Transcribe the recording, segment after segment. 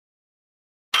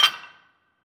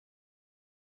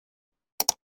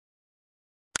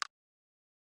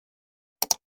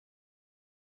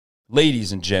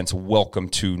Ladies and gents, welcome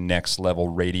to Next Level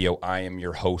Radio. I am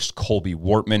your host, Colby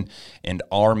Wortman, and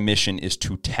our mission is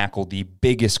to tackle the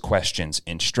biggest questions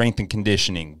in strength and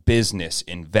conditioning, business,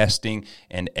 investing,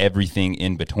 and everything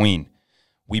in between.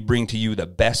 We bring to you the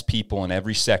best people in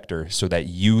every sector so that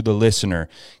you, the listener,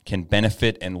 can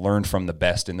benefit and learn from the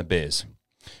best in the biz.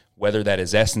 Whether that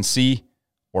is S&C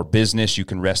or business, you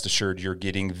can rest assured you're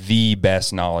getting the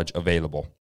best knowledge available.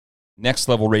 Next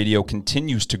Level Radio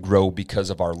continues to grow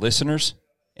because of our listeners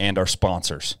and our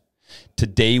sponsors.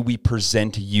 Today we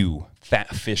present to you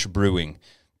Fat Fish Brewing,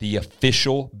 the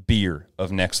official beer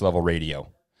of Next Level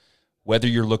Radio. Whether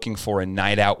you're looking for a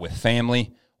night out with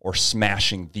family or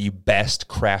smashing the best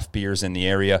craft beers in the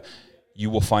area,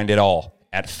 you will find it all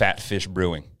at Fat Fish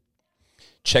Brewing.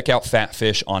 Check out Fat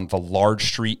Fish on Villard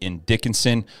Street in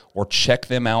Dickinson, or check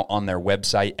them out on their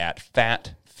website at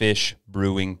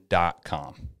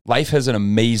fatfishbrewing.com. Life has an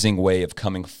amazing way of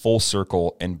coming full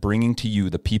circle and bringing to you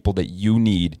the people that you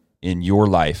need in your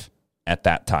life at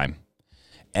that time.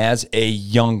 As a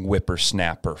young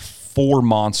whippersnapper, 4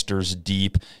 monsters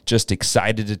deep, just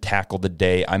excited to tackle the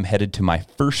day, I'm headed to my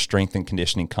first strength and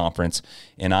conditioning conference,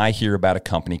 and I hear about a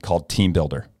company called Team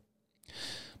Builder.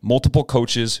 Multiple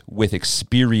coaches with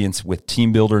experience with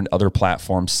Team Builder and other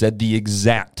platforms said the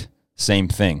exact same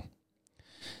thing.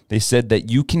 They said that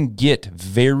you can get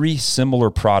very similar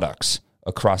products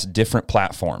across different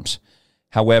platforms.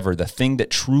 However, the thing that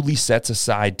truly sets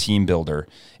aside Team Builder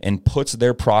and puts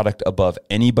their product above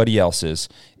anybody else's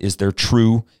is their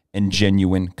true and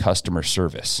genuine customer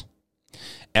service.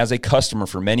 As a customer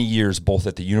for many years, both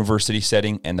at the university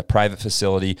setting and the private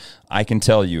facility, I can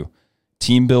tell you,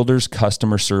 Team Builder's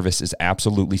customer service is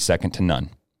absolutely second to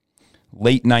none.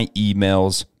 Late night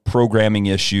emails, programming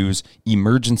issues,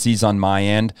 emergencies on my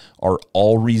end are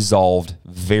all resolved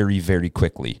very, very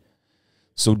quickly.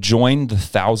 So join the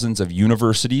thousands of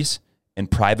universities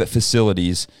and private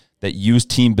facilities that use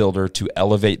Team Builder to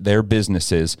elevate their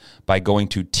businesses by going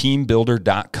to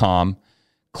teambuilder.com,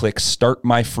 click Start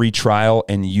My Free Trial,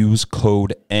 and use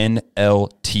code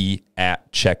NLT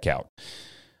at checkout.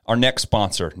 Our next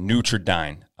sponsor,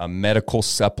 Nutridyne, a medical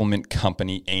supplement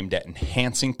company aimed at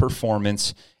enhancing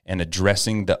performance and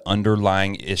addressing the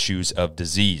underlying issues of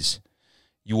disease.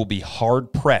 You will be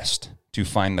hard-pressed to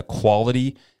find the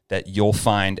quality that you'll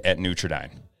find at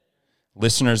Nutridyne.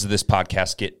 Listeners of this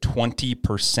podcast get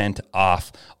 20%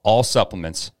 off all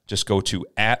supplements. Just go to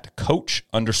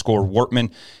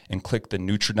 @coach_Wortman and click the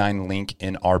Nutridyne link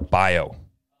in our bio.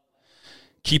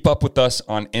 Keep up with us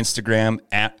on Instagram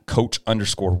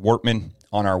 @coach_Wortman,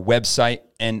 on our website,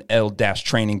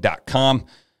 nl-training.com,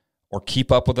 or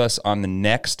keep up with us on the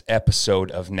next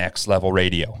episode of Next Level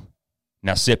Radio.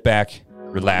 Now sit back,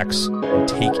 relax, and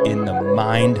take in the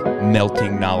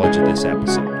mind-melting knowledge of this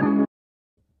episode.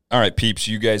 All right, peeps,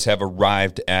 you guys have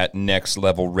arrived at Next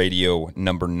Level Radio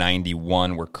number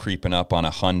 91. We're creeping up on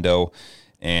a hundo,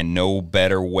 and no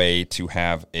better way to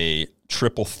have a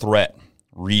triple threat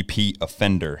repeat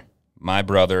offender. My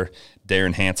brother,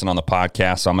 Darren Hanson, on the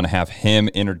podcast. So I'm going to have him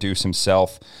introduce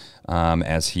himself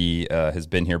as he has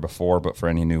been here before. But for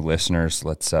any new listeners,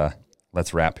 let's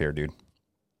wrap here, dude.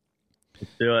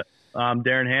 Let's do it. I'm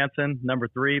Darren Hanson, number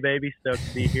 3, baby. Stoked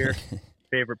to be here.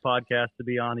 Favorite podcast to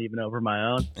be on, even over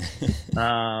my own.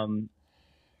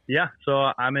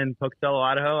 So I'm in Pocatello,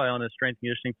 Idaho. I own a strength and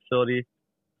conditioning facility.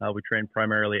 We train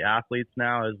primarily athletes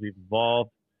now as we've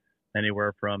evolved,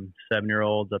 anywhere from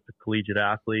 7-year-olds up to collegiate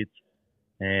athletes.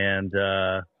 And,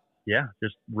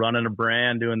 just running a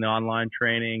brand, doing the online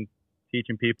training,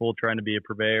 teaching people, trying to be a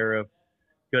purveyor of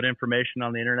good information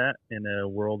on the internet in a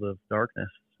world of darkness.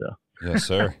 So. Yes,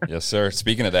 sir. Yes, sir.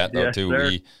 Speaking of that, though, yes, too,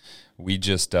 sir.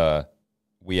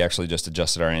 we actually just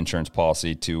adjusted our insurance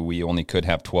policy to we only could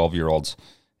have 12-year-olds,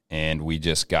 and we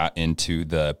just got into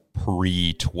the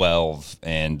pre-12,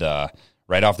 and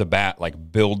right off the bat,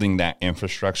 like building that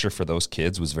infrastructure for those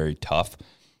kids was very tough.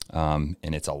 And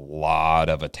it's a lot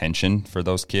of attention for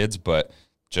those kids, but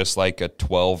just like a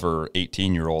 12 or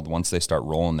 18-year-old, once they start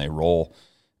rolling, they roll.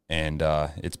 And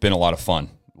it's been a lot of fun.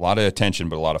 A lot of attention,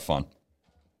 but a lot of fun.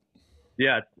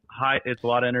 Yeah, it's a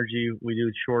lot of energy. We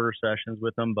do shorter sessions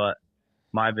with them, but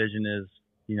my vision is,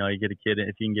 you get a kid,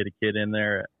 if you can get a kid in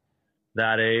there at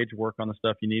that age, work on the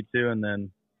stuff you need to, and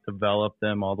then develop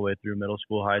them all the way through middle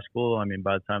school, high school. I mean,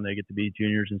 by the time they get to be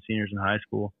juniors and seniors in high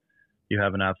school, you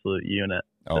have an absolute unit.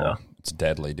 Oh, so. It's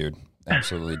deadly, dude.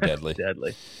 Absolutely deadly.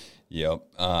 Deadly. Yep.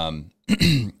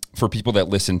 For people that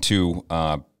listen to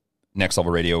Next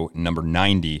Level Radio number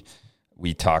 90,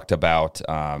 we talked about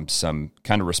some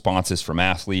kind of responses from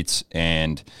athletes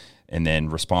and then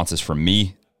responses from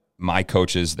me. my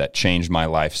coaches that changed my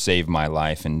life, saved my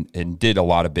life, and did a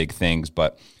lot of big things.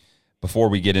 But before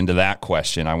we get into that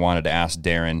question, I wanted to ask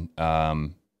Darren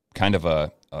kind of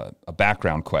a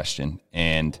background question.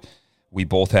 And we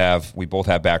both have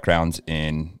backgrounds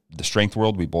in the strength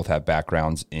world. We both have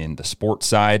backgrounds in the sports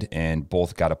side, and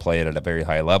both got to play it at a very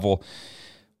high level.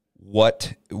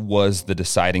 What was the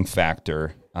deciding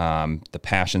factor? The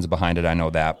passions behind it, I know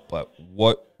that, but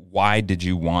why did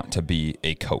you want to be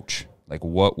a coach? Like,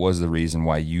 what was the reason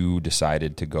why you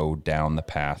decided to go down the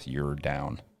path you're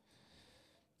down?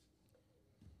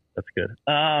 That's good.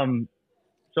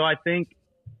 So I think,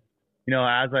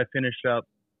 as I finished up,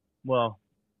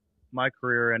 my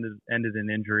career ended in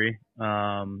injury.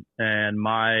 And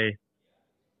my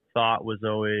thought was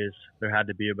always there had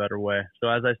to be a better way. So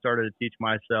as I started to teach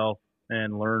myself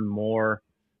and learn more,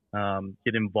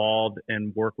 get involved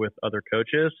and work with other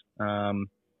coaches,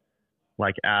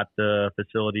 like at the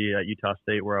facility at Utah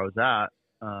State where I was at,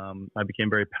 I became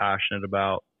very passionate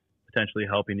about potentially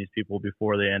helping these people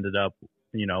before they ended up,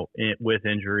 with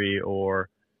injury or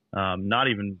not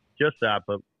even just that,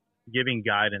 but giving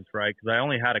guidance, right? Because I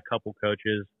only had a couple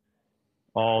coaches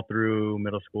all through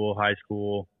middle school, high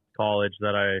school, college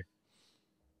that I,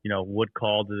 would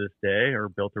call to this day or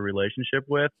built a relationship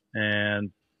with.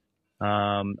 And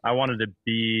I wanted to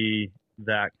be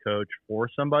that coach for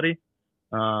somebody.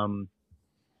 And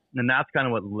that's kind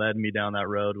of what led me down that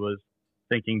road, was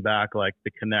thinking back, like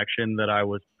the connection that I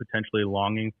was potentially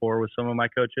longing for with some of my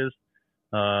coaches.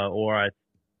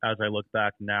 As I look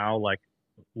back now, like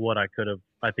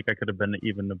I think I could have been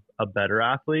even a better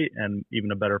athlete and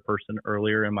even a better person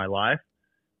earlier in my life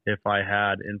if I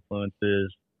had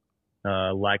influences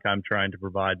like I'm trying to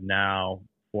provide now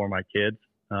for my kids.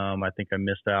 I think I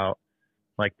missed out.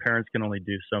 Like, parents can only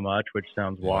do so much, which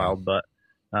sounds wild, but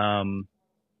a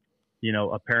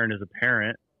parent is a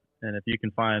parent, and if you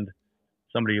can find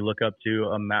somebody you look up to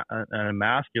a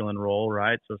masculine role,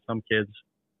 right? So some kids,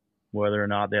 whether or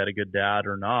not they had a good dad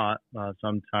or not,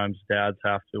 sometimes dads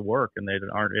have to work and they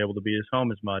aren't able to be at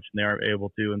home as much, and they aren't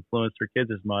able to influence their kids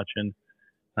as much. And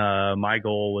my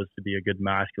goal was to be a good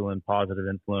masculine, positive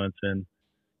influence in,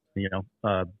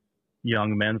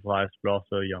 young men's lives, but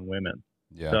also young women.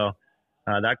 Yeah. So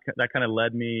that kind of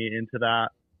led me into that.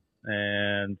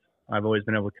 And I've always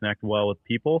been able to connect well with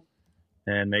people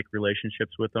and make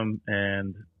relationships with them.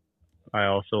 And I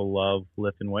also love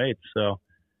lifting weights. So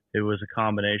it was a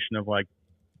combination of like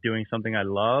doing something I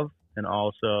love and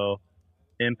also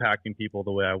impacting people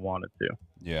the way I wanted to.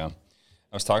 Yeah.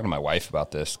 I was talking to my wife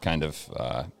about this, kind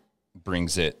of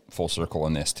brings it full circle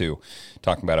in this too,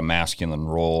 talking about a masculine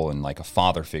role and like a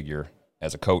father figure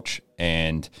as a coach.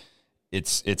 And it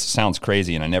sounds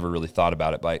crazy, and I never really thought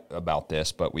about it about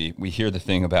this, but we hear the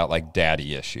thing about like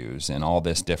daddy issues and all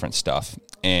this different stuff.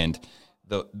 And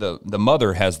the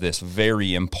mother has this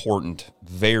very important,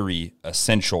 very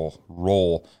essential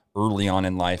role early on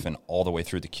in life and all the way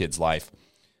through the kid's life.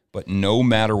 But no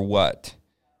matter what,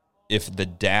 if the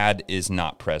dad is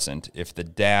not present, if the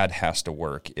dad has to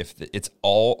work, it's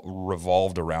all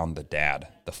revolved around the dad,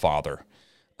 the father.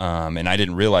 And I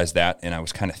didn't realize that, and I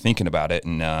was kind of thinking about it,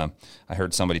 and I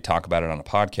heard somebody talk about it on a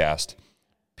podcast.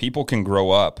 People can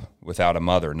grow up without a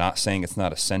mother, not saying it's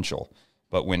not essential,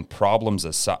 but when problems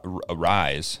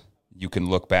arise, you can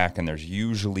look back, and there's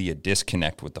usually a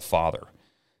disconnect with the father.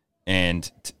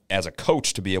 And as a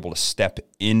coach, to be able to step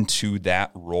into that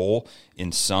role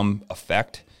in some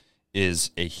effect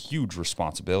is a huge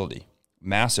responsibility,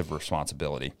 massive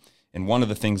responsibility. And one of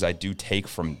the things I do take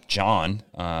from John,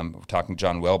 we're talking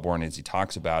John Welborn as he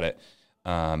talks about it,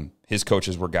 his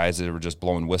coaches were guys that were just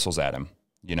blowing whistles at him,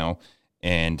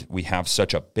 and we have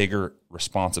such a bigger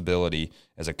responsibility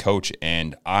as a coach.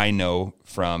 And I know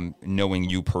from knowing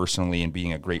you personally and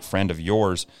being a great friend of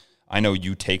yours, I know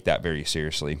you take that very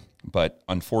seriously. But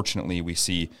unfortunately, we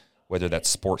see, whether that's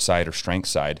sports side or strength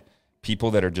side,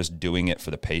 people that are just doing it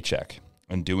for the paycheck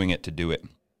and doing it to do it.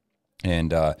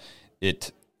 And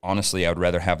honestly, I would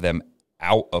rather have them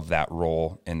out of that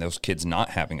role and those kids not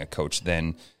having a coach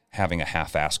than having a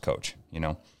half-assed coach,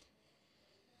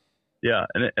 Yeah,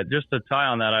 and just to tie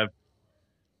on that, I've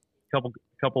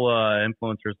couple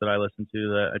influencers that I listen to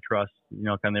that I trust, kind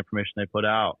of the information they put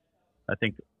out. I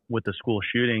think with the school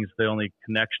shootings, the only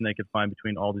connection they could find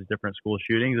between all these different school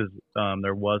shootings is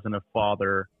there wasn't a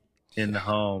father in the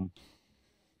home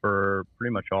for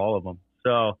pretty much all of them.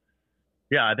 So,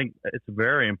 yeah, I think it's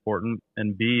very important.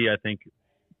 And B, I think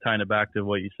tying it back to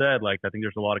what you said, like I think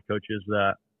there's a lot of coaches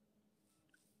that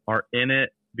are in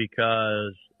it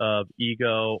because of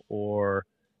ego or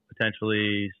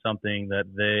potentially something that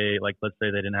they, like, let's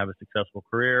say they didn't have a successful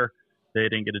career they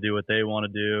didn't get to do what they want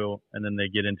to do, and then they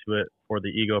get into it for the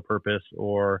ego purpose,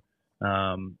 or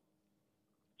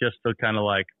just to kind of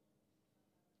like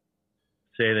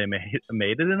say they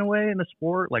made it in a way in the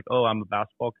sport. Like, oh, I'm a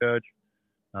basketball coach.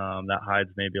 That hides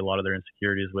maybe a lot of their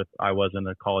insecurities with I wasn't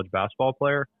a college basketball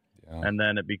player. Yeah. And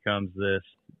then it becomes this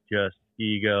just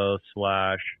ego /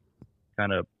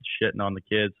 kind of shitting on the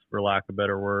kids, for lack of a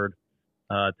better word,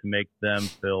 to make them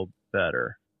feel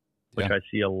better, which I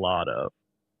see a lot of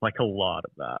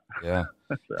that. Yeah.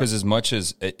 Because as much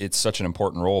as it's such an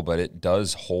important role, but it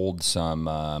does hold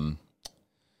some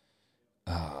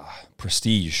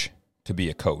prestige to be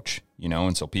a coach,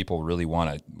 and so people really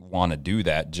want to do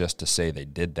that just to say they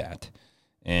did that.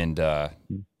 And I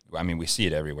mean, we see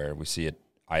it everywhere. We see it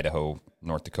Idaho,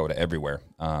 North Dakota, everywhere.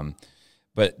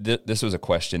 But this was a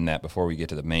question that, before we get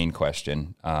to the main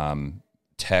question,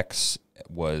 Tex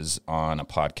was on a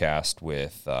podcast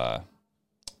with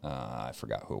I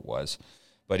forgot who it was,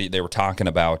 but they were talking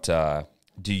about,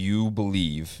 do you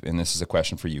believe, and this is a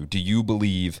question for you, do you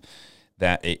believe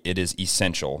that it is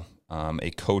essential,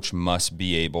 a coach must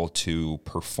be able to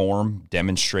perform,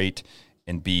 demonstrate,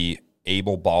 and be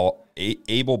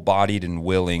able-bodied and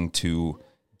willing to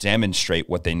demonstrate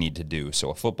what they need to do? So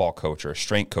a football coach or a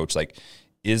strength coach, like,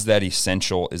 is that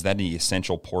essential? Is that an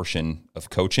essential portion of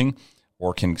coaching,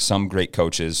 or can some great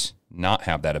coaches not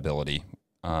have that ability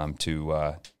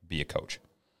to be a coach?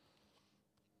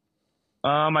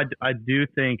 I do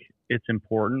think it's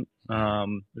important.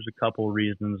 There's a couple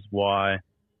reasons why.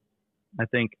 I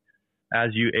think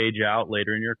as you age out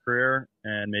later in your career,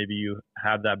 and maybe you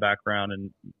have that background, and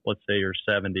let's say you're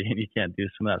 70 and you can't do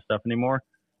some of that stuff anymore,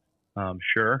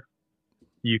 sure,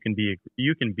 you can be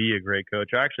a great coach.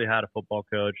 I actually had a football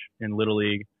coach in Little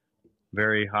League,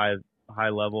 very high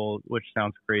level, which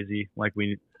sounds crazy. Like,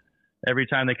 every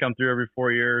time they come through every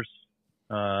 4 years,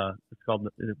 it's called,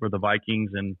 we're the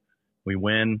Vikings, and we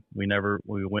win. We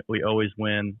always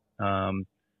win.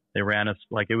 They ran us,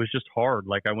 like, it was just hard.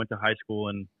 Like, I went to high school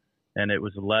and it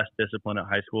was less discipline at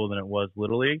high school than it was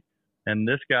Little League. And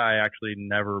this guy actually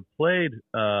never played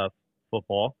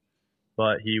football,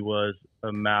 but he was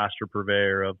a master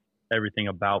purveyor of everything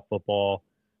about football,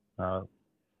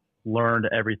 learned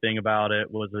everything about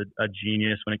it, was a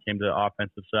genius when it came to the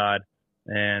offensive side.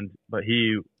 But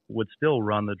he would still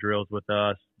run the drills with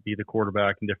us, be the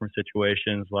quarterback in different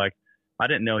situations. Like, I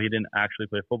didn't know he didn't actually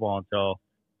play football until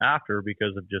after,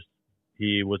 because of just,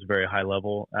 he was very high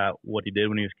level at what he did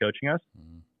when he was coaching us.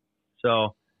 Mm-hmm.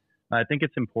 So I think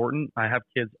it's important. I have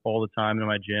kids all the time in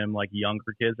my gym, like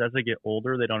younger kids. As they get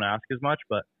older, they don't ask as much,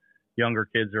 but younger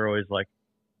kids are always like,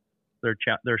 they're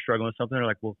struggling with something. They're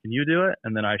like, well, can you do it?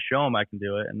 And then I show them I can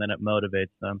do it, and then it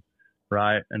motivates them,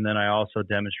 right? And then I also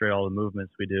demonstrate all the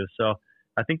movements we do. So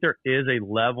I think there is a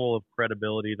level of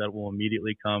credibility that will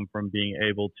immediately come from being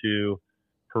able to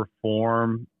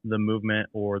perform the movement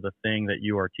or the thing that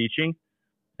you are teaching.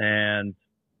 And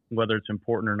whether it's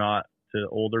important or not to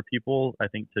older people, I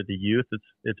think to the youth,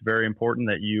 it's very important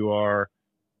that you are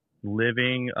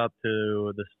living up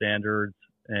to the standards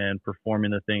and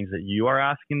performing the things that you are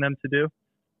asking them to do.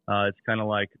 It's kind of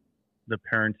like the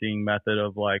parenting method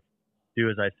of, like, do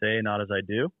as I say, not as I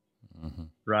do. Mm-hmm.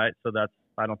 Right. So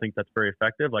I don't think that's very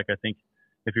effective. Like, I think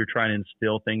if you're trying to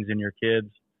instill things in your kids,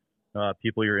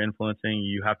 people you're influencing,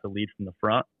 you have to lead from the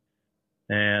front.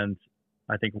 And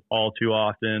I think all too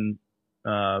often,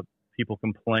 people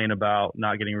complain about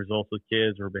not getting results with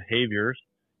kids, or behaviors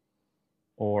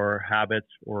or habits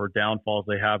or downfalls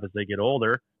they have as they get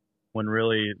older, when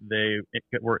really they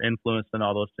were influenced in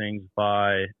all those things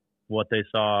by what they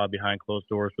saw behind closed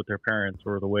doors with their parents,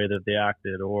 or the way that they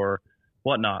acted, or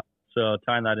whatnot. So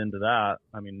tying that into that,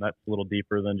 I mean, that's a little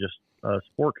deeper than just a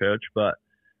sport coach, but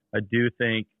I do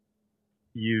think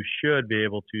you should be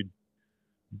able to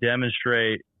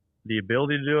demonstrate the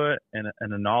ability to do it and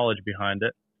the knowledge behind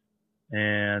it.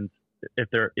 And if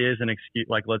there is an excuse,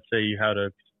 like, let's say you had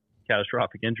a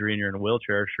catastrophic injury and you're in a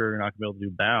wheelchair, sure, you're not going to be able to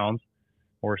do bounds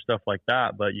or stuff like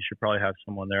that, but you should probably have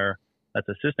someone there that's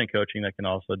assistant coaching that can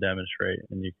also demonstrate,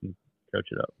 and you can coach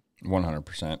it up.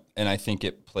 100%. And I think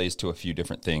it plays to a few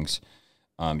different things.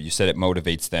 You said it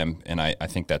motivates them, and I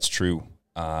think that's true.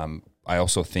 I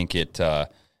also think it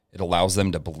allows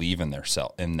them to believe in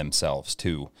themselves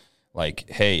too. Like,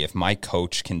 hey, if my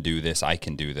coach can do this, I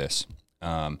can do this.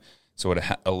 So it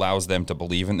allows them to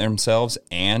believe in themselves,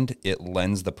 and it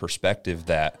lends the perspective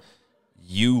that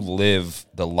you live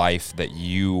the life that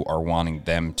you are wanting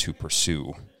them to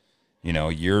pursue. You know,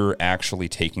 you're actually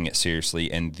taking it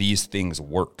seriously, and these things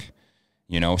work.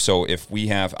 You know, so if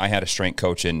I had a strength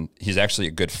coach, and he's actually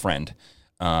a good friend,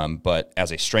 but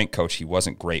as a strength coach, he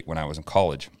wasn't great when I was in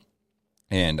college.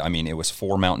 And I mean, it was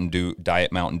 4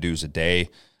 Diet Mountain Dews a day,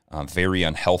 very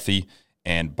unhealthy,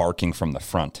 and barking from the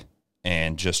front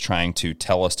and just trying to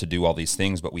tell us to do all these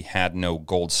things. But we had no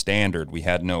gold standard. We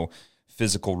had no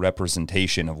physical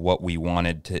representation of what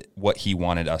he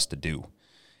wanted us to do.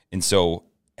 And so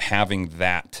having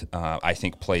that, I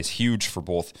think, plays huge for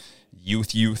both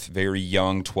youth, very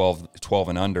young, 12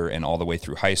 and under, and all the way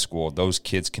through high school. Those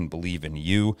kids can believe in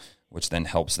you, which then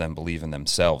helps them believe in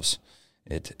themselves.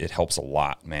 It helps a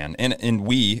lot, man. And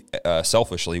we,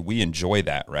 selfishly, we enjoy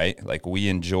that, right? Like, we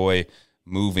enjoy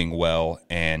moving well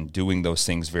and doing those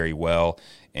things very well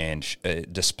and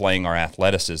displaying our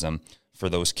athleticism for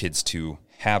those kids to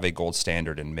have a gold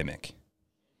standard and mimic.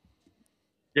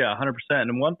 Yeah, 100%.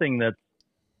 And one thing that's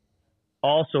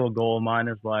also a goal of mine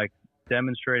is like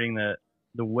demonstrating that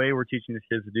the way we're teaching the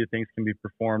kids to do things can be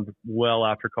performed well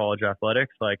after college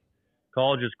athletics. Like,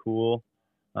 college is cool,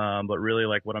 but really,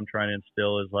 like, what I'm trying to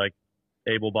instill is like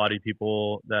able-bodied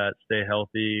people that stay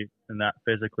healthy and that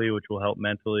physically, which will help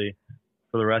mentally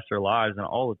for the rest of their lives. And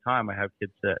all the time I have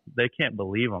kids that they can't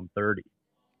believe I'm 30.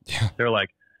 Yeah. They're like,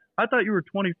 I thought you were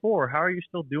 24. How are you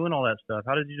still doing all that stuff?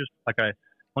 How did you just, like,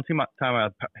 one time I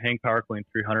hang power clean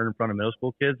 300 in front of middle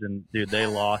school kids, and dude, they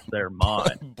lost their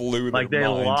mind. They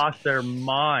lost their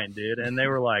mind, dude. And they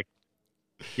were like,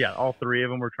 yeah, all 3 of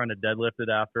them were trying to deadlift it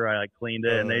after I like cleaned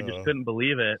it, and they just couldn't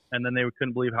believe it. And then they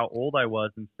couldn't believe how old I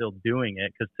was and still doing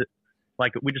it. Cause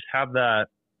like, we just have that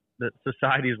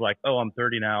society's like, oh, I'm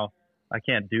 30 now, I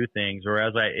can't do things. Or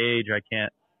as I age, I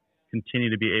can't continue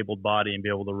to be able-bodied and be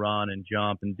able to run and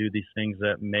jump and do these things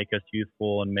that make us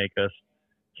youthful and make us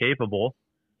capable.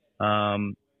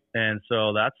 And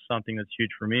so that's something that's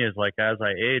huge for me, is like, as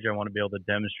I age, I want to be able to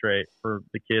demonstrate for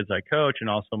the kids I coach and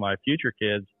also my future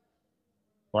kids,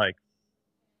 like,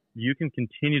 you can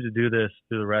continue to do this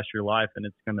through the rest of your life, and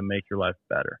it's going to make your life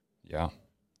better. Yeah.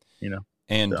 You know,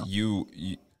 and so.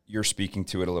 You're speaking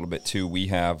to it a little bit too. We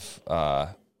have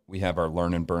our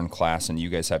Learn and Burn class, and you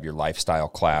guys have your lifestyle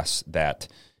class that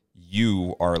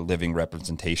you are a living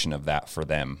representation of that for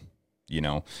them. You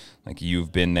know, like,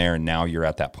 you've been there, and now you're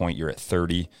at that point. You're at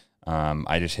 30.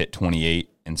 I just hit 28,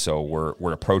 and so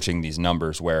we're approaching these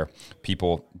numbers where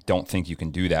people don't think you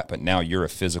can do that, but now you're a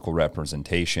physical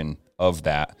representation of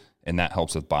that, and that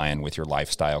helps with buy-in with your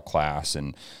lifestyle class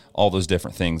and all those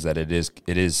different things that it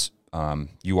is.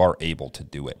 You are able to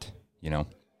do it. You know.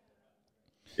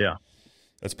 Yeah.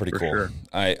 That's pretty cool. Sure.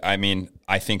 I mean,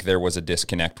 I think there was a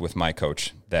disconnect with my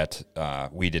coach that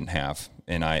we didn't have,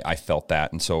 and I felt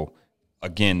that. And so,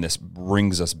 again, this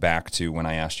brings us back to when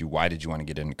I asked you, why did you want to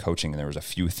get into coaching? And there was a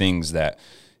few things that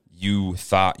you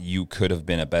thought you could have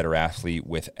been a better athlete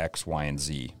with X, Y, and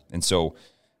Z. And so,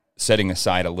 setting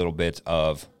aside a little bit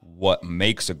of what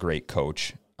makes a great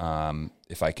coach,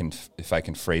 if I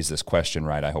can phrase this question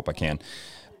right, I hope I can.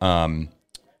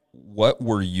 What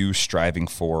were you striving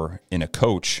for in a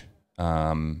coach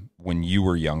when you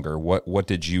were younger? What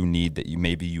did you need that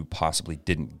you possibly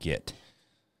didn't get?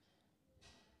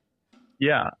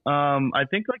 Yeah, I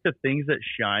think like the things that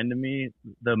shine to me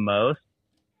the most,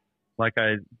 like,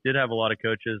 I did have a lot of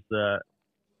coaches that,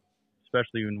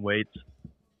 especially in weights,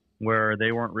 where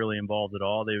they weren't really involved at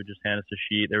all. They would just hand us a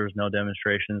sheet. There was no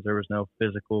demonstrations. There was no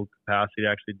physical capacity to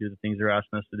actually do the things they're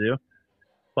asking us to do.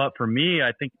 But for me,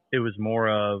 I think it was more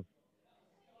of,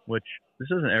 which this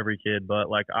isn't every kid, but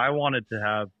like, I wanted to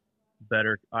have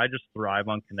better, I just thrive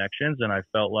on connections. And I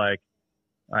felt like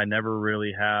I never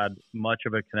really had much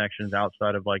of a connections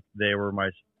outside of like, they were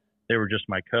just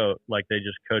my coach. Like, they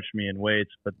just coached me in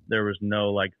weights, but there was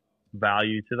no like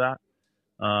value to that.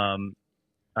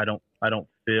 I don't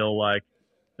feel like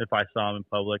if I saw him in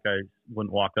public, I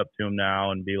wouldn't walk up to him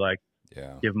now and be like,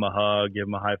 yeah, give him a hug, give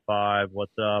him a high five.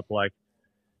 What's up? Like,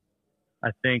 I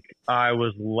think I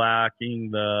was lacking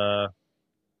the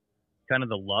kind of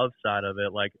the love side of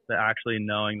it, like the actually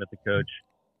knowing that the coach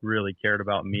really cared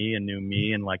about me and knew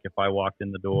me. And like, if I walked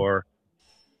in the door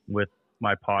with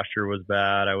my posture was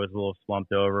bad, I was a little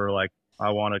slumped over, like,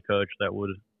 I want a coach that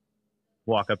would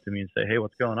walk up to me and say, hey,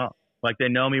 what's going on? Like, they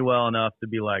know me well enough to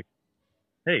be like,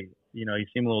 hey, you know, you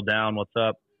seem a little down. What's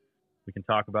up? We can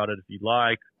talk about it if you'd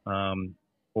like.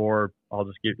 Or I'll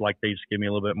just they just give me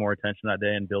a little bit more attention that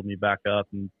day and build me back up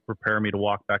and prepare me to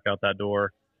walk back out that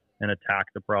door and attack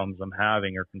the problems I'm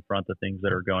having or confront the things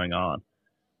that are going on.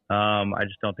 I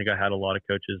just don't think I had a lot of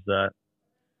coaches that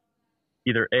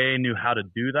either A, knew how to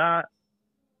do that,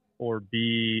 or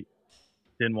B,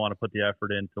 didn't want to put the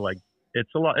effort into, like, it's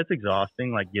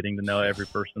exhausting, like, getting to know every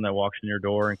person that walks in your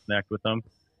door and connect with them.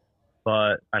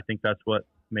 But I think that's what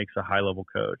makes a high level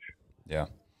coach. Yeah.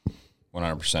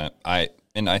 100%. I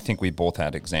think we both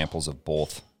had examples of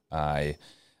both. I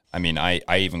I mean, I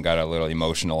even got a little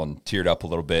emotional and teared up a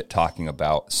little bit talking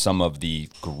about some of the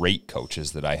great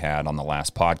coaches that I had on the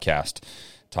last podcast,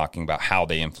 talking about how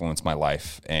they influenced my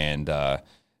life, and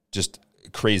just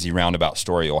crazy roundabout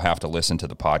story. You'll have to listen to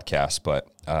the podcast, but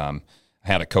I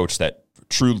had a coach that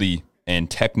truly and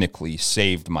technically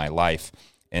saved my life,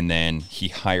 and then he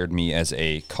hired me as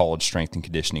a college strength and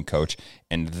conditioning coach,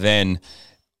 and then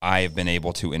I have been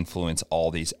able to influence all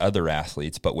these other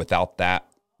athletes. But without that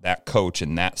coach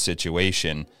in that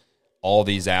situation, all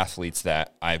these athletes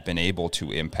that I've been able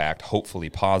to impact, hopefully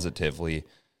positively,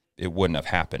 it wouldn't have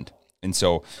happened. And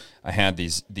so I had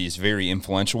these very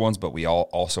influential ones, but we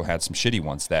also had some shitty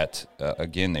ones that,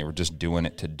 again, they were just doing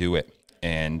it to do it.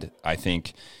 And I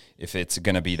think if it's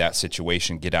going to be that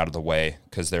situation, get out of the way,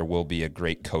 because there will be a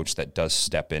great coach that does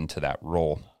step into that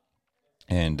role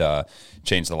and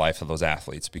change the life of those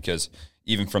athletes. Because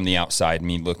even from the outside,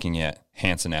 me looking at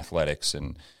Hanson Athletics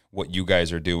and what you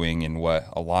guys are doing and what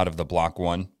a lot of the Block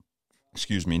One,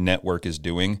 network is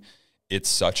doing, it's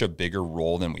such a bigger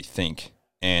role than we think.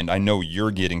 And I know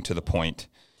you're getting to the point,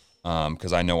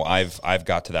 because I know I've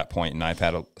got to that point, and I've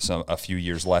had a few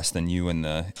years less than you in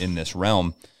this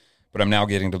realm. But I'm now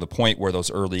getting to the point where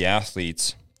those early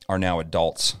athletes are now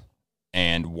adults,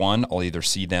 and one, I'll either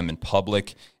see them in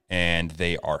public and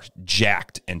they are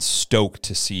jacked and stoked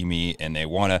to see me, and they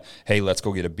want to, hey, let's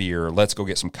go get a beer, let's go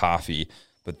get some coffee.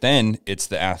 But then it's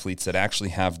the athletes that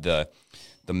actually have the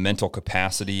mental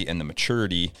capacity and the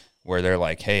maturity where they're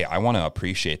like, hey, I want to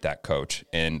appreciate that coach,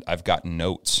 and I've got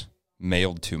notes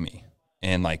mailed to me.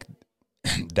 And like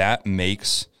that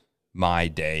makes my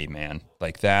day, man.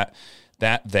 Like that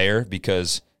there,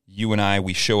 because you and I,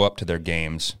 we show up to their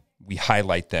games, we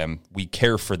highlight them, we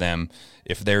care for them.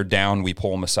 If they're down, we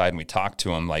pull them aside and we talk to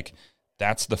them. Like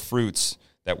that's the fruits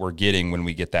that we're getting when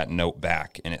we get that note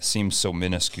back. And it seems so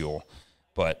minuscule,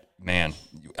 but man,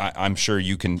 I'm sure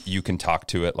you can talk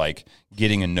to it. Like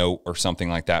getting a note or something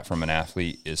like that from an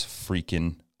athlete is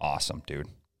freaking awesome, dude.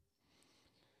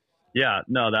 Yeah,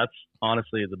 no, that's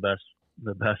honestly the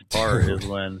best part is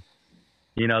when,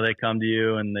 they come to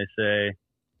you and they say,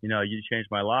 you changed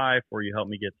my life, or you helped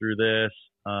me get through this.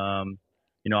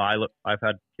 I've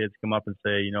had kids come up and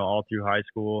say, all through high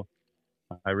school,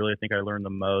 I really think I learned the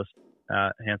most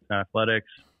at Hanson Athletics.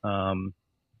 And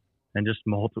just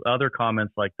multiple other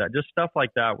comments like that, just stuff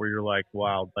like that, where you're like,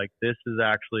 wow, like this is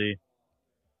actually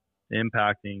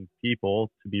impacting people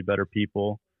to be better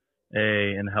people,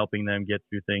 and helping them get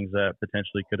through things that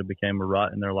potentially could have become a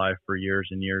rut in their life for years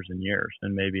and years and years,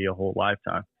 and maybe a whole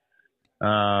lifetime.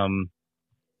 And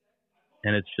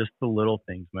it's just the little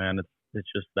things, man.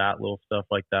 It's just that little stuff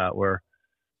like that where,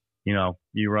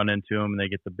 you run into them and they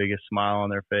get the biggest smile on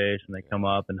their face and they come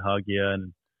up and hug you,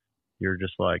 and you're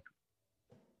just like,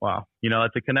 wow.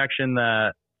 It's a connection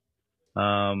that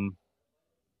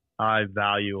I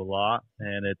value a lot,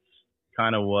 and it's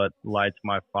kind of what lights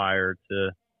my fire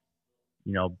to,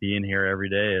 being here every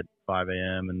day at 5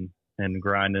 a.m. and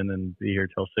grinding and be here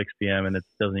till 6 p.m. And it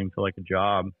doesn't even feel like a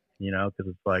job, because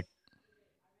it's like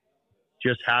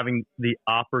just having the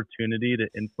opportunity to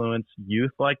influence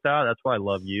youth like that. That's why I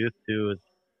love youth too, is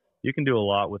you can do a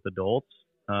lot with adults.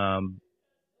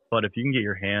 But if you can get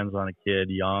your hands on a kid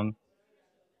young,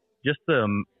 just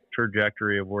the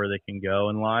trajectory of where they can go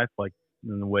in life, like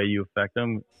and the way you affect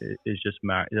them is just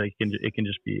it can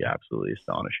just be absolutely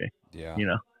astonishing. Yeah.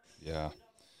 Yeah.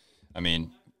 I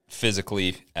mean,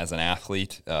 physically as an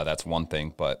athlete, that's one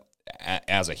thing, but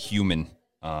as a human,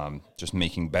 just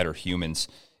making better humans,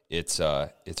 it's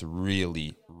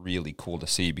really, really cool to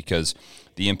see, because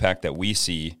the impact that we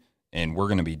see, and we're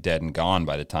going to be dead and gone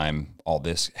by the time all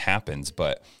this happens,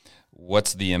 but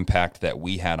what's the impact that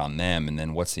we had on them, and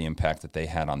then what's the impact that they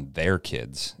had on their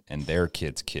kids and their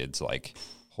kids' kids? Like,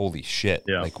 holy shit.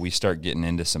 Yeah. Like, we start getting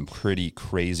into some pretty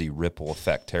crazy ripple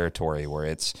effect territory where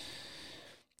it's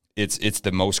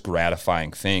the most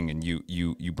gratifying thing. And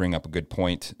you bring up a good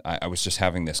point. I was just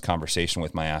having this conversation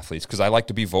with my athletes, because I like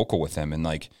to be vocal with them, and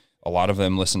like a lot of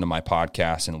them listen to my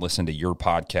podcast and listen to your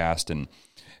podcast, and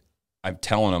I'm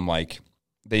telling them, like,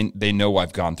 they know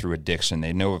I've gone through addiction.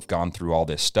 They know I've gone through all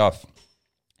this stuff.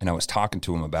 And I was talking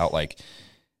to them about, like,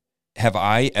 have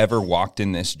I ever walked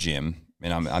in this gym,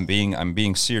 and I'm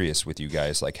being serious with you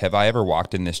guys. Like, have I ever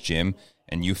walked in this gym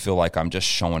and you feel like I'm just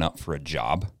showing up for a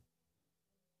job?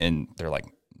 And they're like,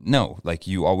 no, like,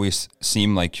 you always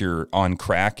seem like you're on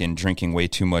crack and drinking way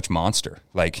too much Monster.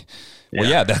 Like, well,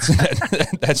 yeah,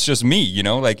 that's just me,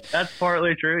 like, that's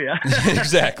partly true. Yeah,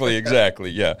 exactly.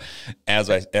 Yeah. As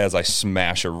I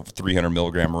smash a 300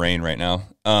 milligram Reign right now.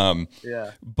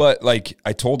 Yeah. But like,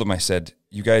 I told them, I said,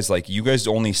 you guys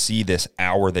only see this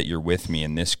hour that you're with me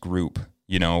in this group.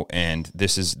 and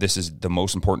this is the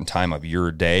most important time of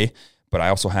your day, but I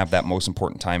also have that most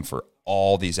important time for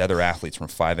all these other athletes from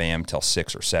 5 a.m. till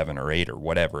 6 or 7 or 8 or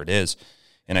whatever it is.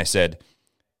 And I said,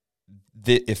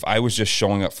 if I was just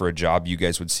showing up for a job, you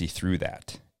guys would see through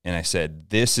that. And I said,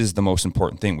 this is the most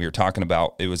important thing. We were talking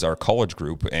about, it was our college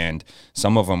group, and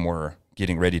some of them were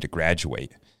getting ready to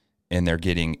graduate, and they're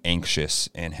getting anxious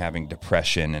and having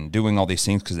depression and doing all these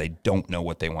things because they don't know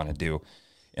what they want to do.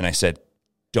 And I said,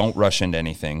 don't rush into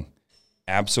anything.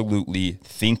 Absolutely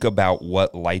think about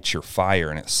what lights your fire.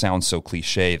 And it sounds so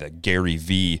cliche, the Gary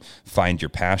V find your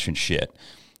passion shit.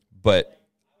 But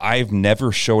I've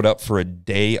never showed up for a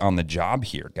day on the job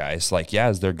here, guys. Like, yeah,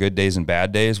 is there good days and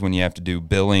bad days when you have to do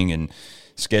billing and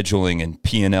scheduling and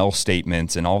P&L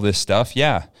statements and all this stuff?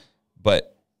 Yeah.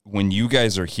 But when you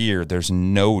guys are here, there's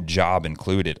no job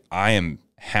included. I am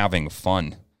having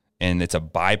fun, and it's a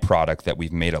byproduct that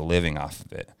we've made a living off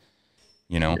of it.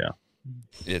 Yeah.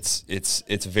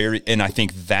 It's very, and I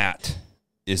think that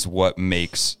is what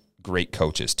makes great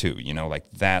coaches too. Like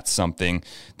that's something,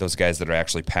 those guys that are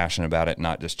actually passionate about it,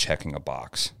 not just checking a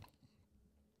box.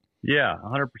 Yeah,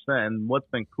 100%. And what's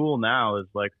been cool now is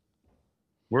like,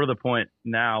 we're at the point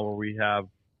now where we have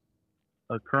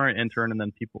a current intern and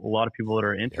then a lot of people that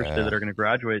are interested that are going to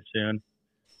graduate soon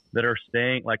that are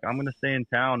staying. Like, I'm going to stay in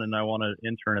town and I want to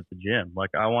intern at the gym.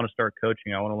 Like, I want to start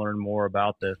coaching. I want to learn more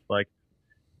about this. Like,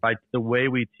 the way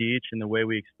we teach and the way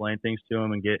we explain things to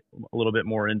them and get a little bit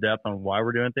more in depth on why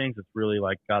we're doing things, it's really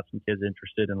like got some kids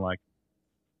interested in like,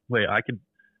 wait,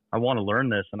 I want to learn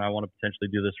this and I want to potentially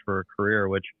do this for a career,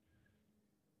 which,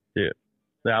 dude,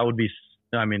 that would be,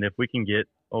 I mean, if we can get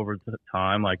over the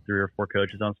time, like 3 or 4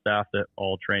 coaches on staff that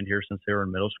all trained here since they were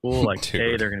in middle school, like,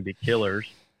 A, they're going to be killers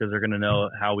because they're going to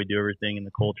know how we do everything in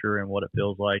the culture and what it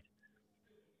feels like.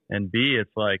 And B,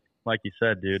 it's like you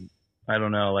said, dude, I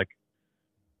don't know, like,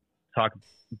 talk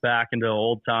back into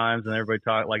old times and everybody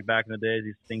talk like back in the days,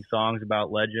 you sing songs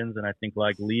about legends. And I think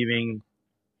like leaving,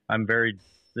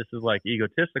 this is like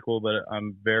egotistical, but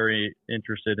I'm very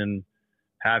interested in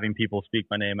having people speak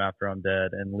my name after I'm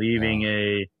dead and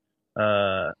leaving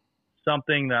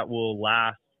something that will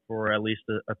last for at least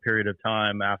a period of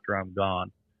time after I'm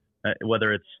gone,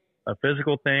 whether it's a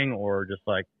physical thing or just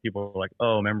like people are like,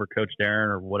 oh, remember Coach Darren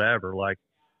or whatever. Like,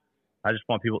 I just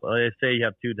want people, they say you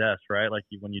have 2 deaths, right? Like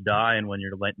when you die and when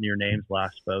your name's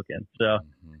last spoken. So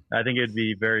I think it'd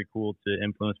be very cool to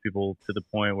influence people to the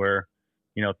point where,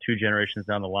 2 generations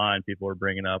down the line, people are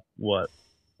bringing up what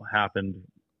happened,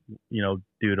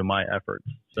 due to my efforts.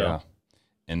 So. Yeah.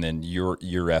 And then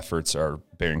your efforts are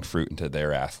bearing fruit into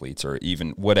their athletes or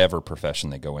even whatever profession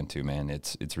they go into, man.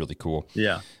 It's really cool.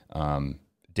 Yeah.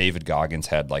 David Goggins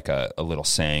had like a little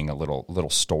saying, a little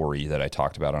story that I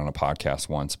talked about on a podcast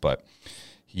once, but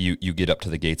you get up to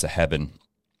the gates of heaven,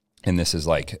 and this is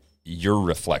like your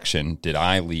reflection. Did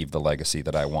I leave the legacy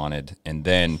that I wanted? And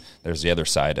then there's the other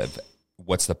side of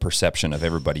what's the perception of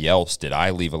everybody else? Did I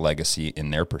leave a legacy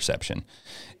in their perception?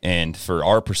 And for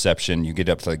our perception, you get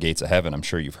up to the gates of heaven. I'm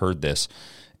sure you've heard this,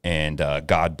 and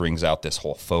God brings out this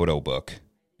whole photo book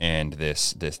and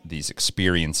these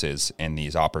experiences and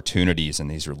these opportunities and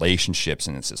these relationships,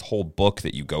 and it's this whole book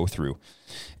that you go through.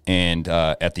 And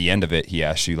at the end of it, he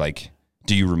asks you, like,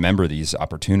 do you remember these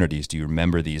opportunities? Do you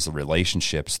remember these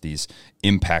relationships, these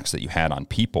impacts that you had on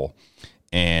people?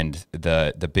 And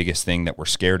the biggest thing that we're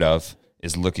scared of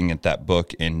is looking at that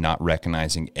book and not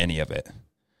recognizing any of it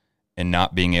and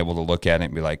not being able to look at it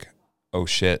and be like, oh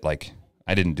shit, like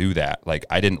I didn't do that. Like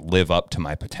I didn't live up to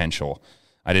my potential.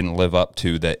 I didn't live up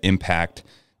to the impact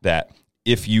that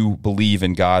if you believe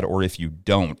in God or if you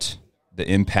don't, the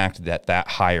impact that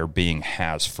higher being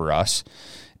has for us.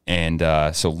 And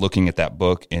so looking at that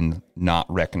book and not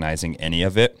recognizing any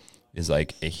of it is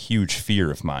like a huge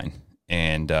fear of mine.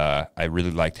 And I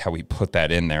really liked how he put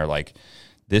that in there. Like,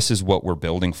 this is what we're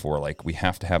building for. Like, we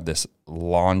have to have this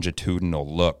longitudinal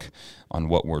look on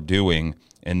what we're doing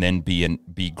and then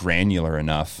be granular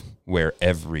enough where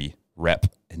every rep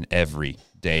and every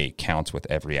day counts with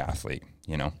every athlete,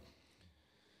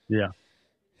 Yeah.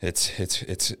 It's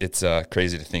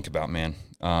crazy to think about, man.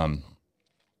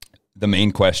 The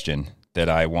main question that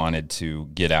I wanted to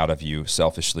get out of you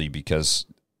selfishly, because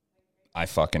I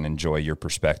fucking enjoy your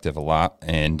perspective a lot,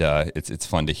 and it's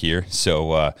fun to hear.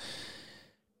 So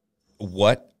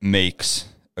what makes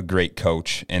a great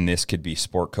coach? And this could be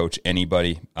sport coach,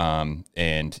 anybody,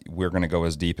 and we're going to go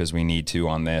as deep as we need to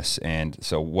on this. And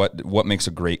so what makes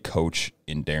a great coach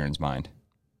in Darren's mind?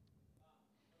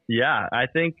 Yeah, I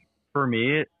think for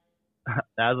me,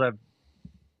 as I've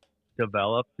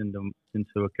developed into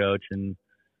a coach and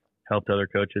helped other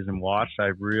coaches and watched,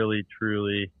 I really,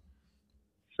 truly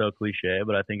so cliche,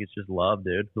 but I think it's just love,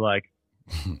 dude. Like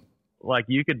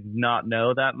you could not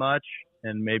know that much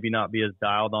and maybe not be as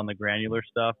dialed on the granular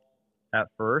stuff at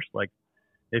first. Like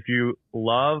if you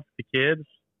love the kids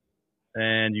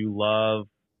and you love,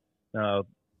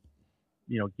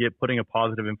 putting a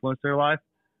positive influence in their life,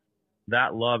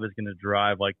 that love is going to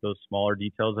drive like those smaller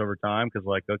details over time. Cause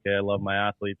like, okay, I love my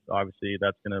athletes. Obviously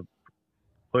that's going to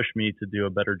push me to do a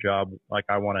better job. Like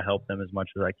I want to help them as much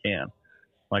as I can.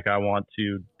 Like I want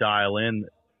to dial in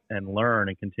and learn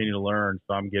and continue to learn.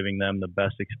 So I'm giving them the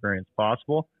best experience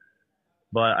possible.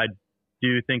 But I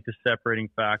do think the separating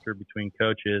factor between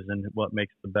coaches and what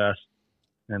makes the best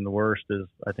and the worst is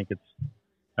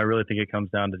I really think it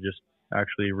comes down to just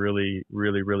actually really,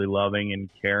 really, really loving and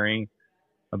caring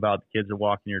about the kids that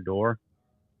walk in your door.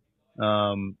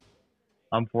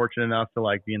 I'm fortunate enough to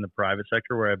like be in the private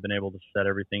sector where I've been able to set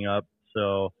everything up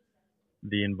so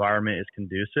the environment is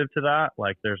conducive to that.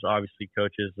 Like there's obviously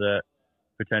coaches that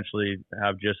potentially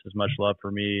have just as much love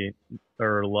for me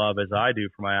or love as I do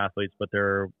for my athletes, but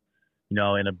they're,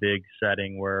 in a big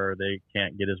setting where they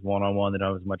can't get as one-on-one, they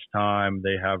don't have as much time,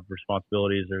 they have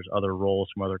responsibilities, there's other roles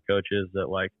from other coaches that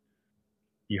like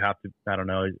you have to, I don't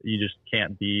know, you just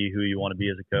can't be who you want to be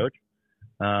as a coach.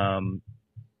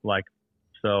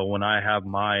 So when I have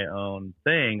my own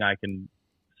thing, I can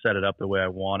set it up the way I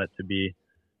want it to be.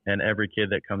 And every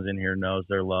kid that comes in here knows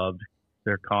they're loved.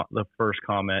 The first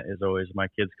comment is always, my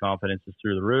kid's confidence is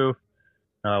through the roof.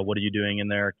 What are you doing in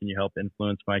there? Can you help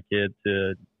influence my kid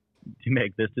to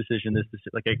make this decision?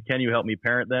 Like, can you help me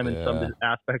parent them in some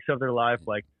aspects of their life?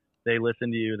 Like they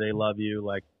listen to you, they love you.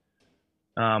 Like,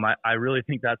 I really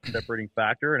think that's the separating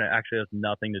factor. And it actually has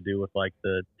nothing to do with like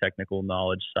the technical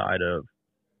knowledge side of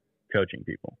coaching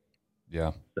people.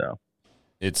 Yeah. So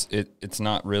it's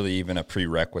not really even a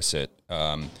prerequisite.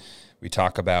 I've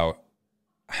talked about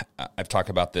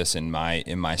this in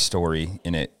my story,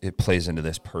 and it plays into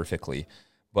this perfectly.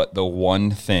 But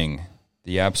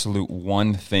the absolute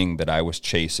one thing that I was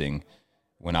chasing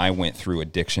when I went through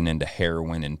addiction into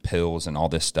heroin and pills and all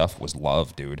this stuff was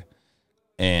love, dude.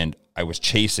 And I was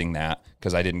chasing that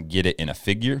because I didn't get it in a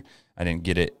figure. I didn't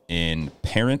get it in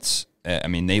parents. I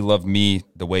mean, they loved me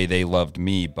the way they loved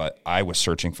me, but I was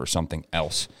searching for something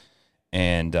else.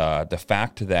 And the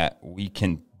fact that we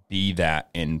can be that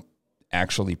and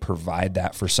actually provide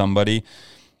that for somebody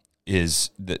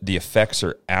is the effects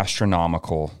are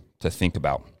astronomical to think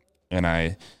about. And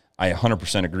I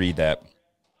 100% agree that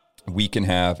we can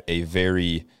have a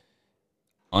very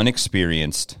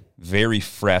unexperienced, very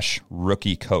fresh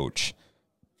rookie coach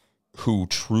who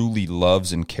truly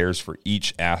loves and cares for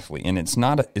each athlete. And it's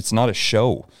not a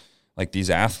show. Like these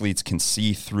athletes can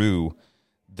see through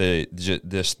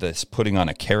this putting on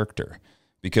a character,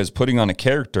 because putting on a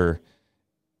character,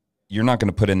 you're not going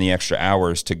to put in the extra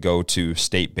hours to go to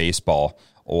state baseball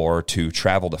or to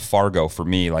travel to Fargo. For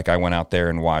me, like I went out there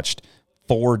and watched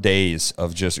 4 days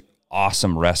of just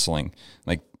awesome wrestling.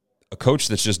 Like a coach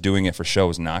that's just doing it for show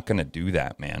is not going to do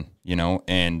that, man,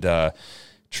 and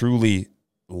truly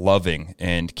loving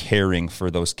and caring for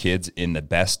those kids in the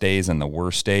best days and the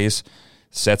worst days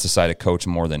sets aside a coach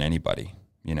more than anybody,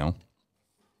 Yeah,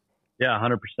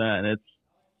 100%. And it's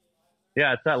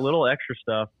that little extra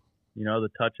stuff, the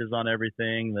touches on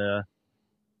everything, the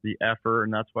effort.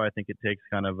 And that's why I think it takes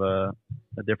kind of a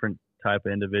different type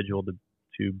of individual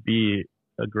to be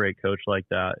a great coach like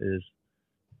that. Is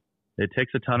it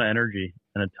takes a ton of energy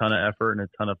and a ton of effort and a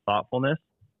ton of thoughtfulness.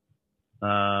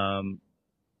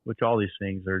 Which all these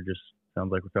things are just,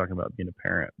 sounds like we're talking about being a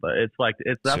parent, but that's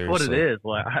Seriously. What it is.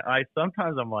 Like I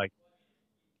sometimes I'm like,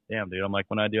 damn, dude, I'm like,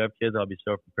 when I do have kids, I'll be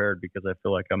so prepared because I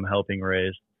feel like I'm helping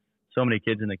raise so many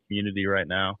kids in the community right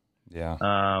now. Yeah.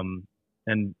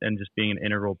 And just being an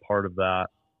integral part of that.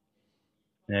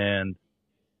 And,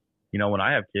 when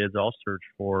I have kids, I'll search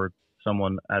for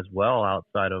someone as well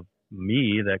outside of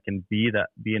me that can be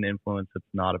an influence that's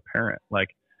not a parent. Like,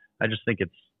 I just think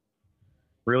it's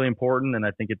really important. And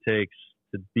I think it takes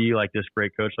to be like this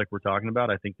great coach, like we're talking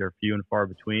about. I think they're few and far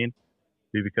between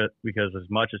because as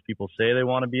much as people say they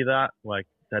want to be that, like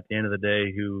at the end of the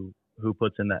day, who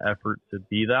puts in the effort to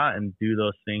be that and do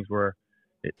those things where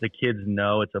the kids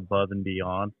know it's above and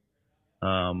beyond,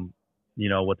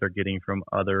 what they're getting from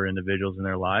other individuals in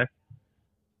their life.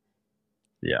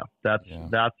 Yeah, that's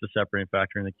the separating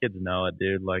factor, and the kids know it,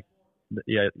 dude. Like,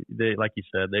 they, like you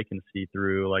said, they can see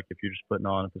through. Like if you're just putting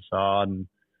on a facade and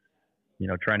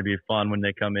trying to be fun when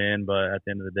they come in, but at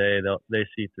the end of the day, they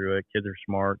see through it. Kids are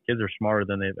smart. Kids are smarter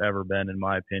than they've ever been, in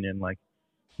my opinion. Like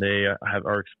they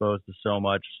are exposed to so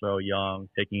much so young,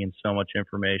 taking in so much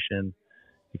information,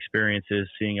 experiences,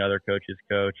 seeing other coaches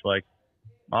coach. Like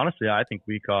honestly, I think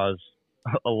we cause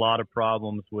a lot of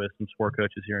problems with some sport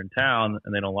coaches here in town,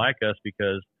 and they don't like us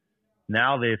because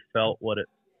now they've felt what it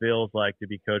feels like to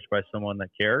be coached by someone that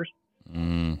cares.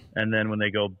 And then when they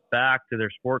go back to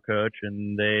their sport coach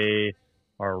and they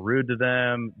are rude to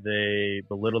them, they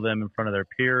belittle them in front of their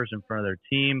peers, in front of their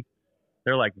team,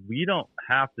 they're like, we don't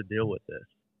have to deal with this.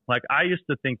 Like, I used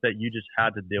to think that you just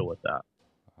had to deal with that.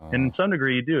 And in some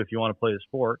degree you do if you want to play the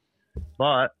sport.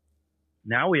 But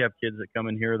now we have kids that come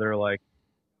in here, they're like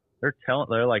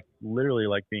literally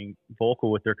like being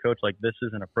vocal with their coach, like this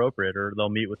isn't appropriate, or they'll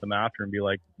meet with them after and be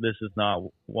like, this is not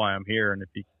why I'm here, and if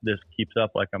this keeps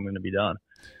up, like, I'm going to be done.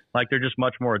 Like, they're just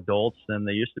much more adults than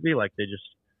they used to be. Like, they just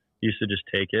used to just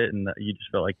take it, and you just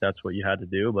felt like that's what you had to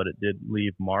do, but it did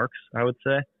leave marks, I would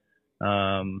say.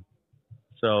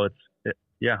 So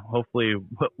hopefully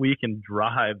we can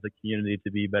drive the community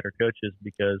to be better coaches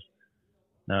because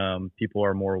people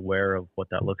are more aware of what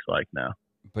that looks like now.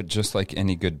 But just like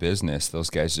any good business,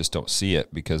 those guys just don't see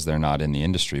it because they're not in the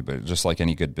industry. But just like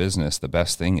any good business, the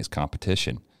best thing is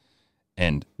competition.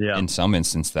 And in some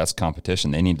instance, that's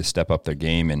competition. They need to step up their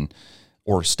game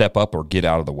or step up or get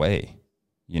out of the way.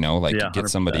 You know, like get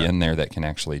somebody in there that can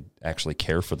actually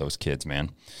care for those kids,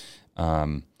 man.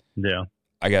 I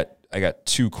got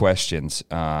two questions.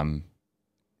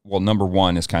 Well, number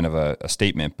one is kind of a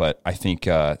statement, but I think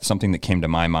something that came to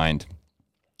my mind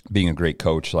being a great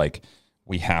coach, like,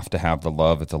 we have to have the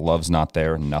love. If the love's not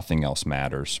there, nothing else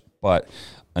matters. But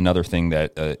another thing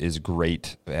that is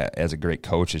great as a great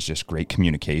coach is just great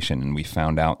communication. And we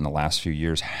found out in the last few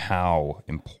years how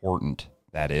important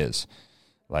that is.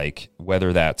 Like,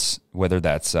 whether that's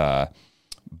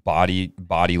body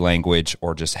language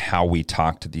or just how we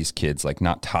talk to these kids, like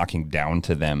not talking down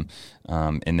to them,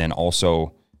 and then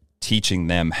also teaching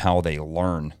them how they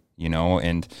learn. You know,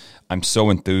 and I'm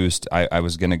so enthused. I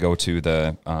was going to go to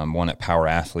the one at Power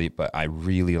Athlete, but I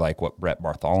really like what Brett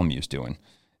Bartholomew's doing.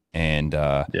 And,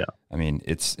 I mean,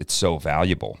 it's so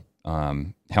valuable.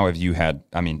 How have you had,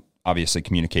 I mean, obviously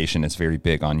communication is very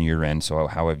big on your end. So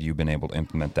how have you been able to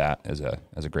implement that as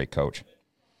a great coach?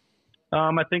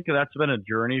 I think that's been a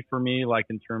journey for me, like,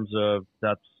 in terms of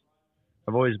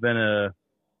I've always been a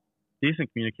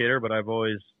decent communicator, but I've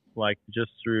always, like,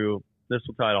 just through, this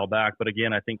will tie it all back. But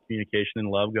again, I think communication and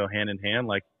love go hand in hand.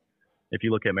 Like, if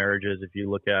you look at marriages, if you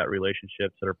look at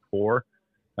relationships that are poor,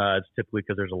 it's typically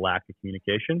because there's a lack of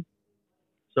communication.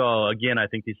 So again, I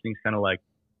think these things kind of, like,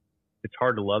 it's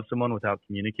hard to love someone without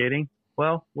communicating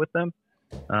well with them.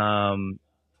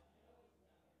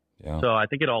 So I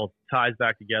think it all ties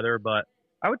back together. But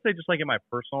I would say, just like in my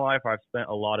personal life, I've spent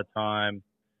a lot of time,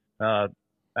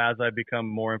 as I become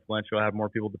more influential, I have more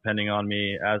people depending on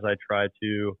me, as I try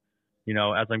to, you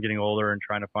know, as I'm getting older and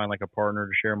trying to find, like, a partner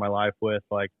to share my life with,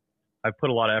 like, I've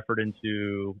put a lot of effort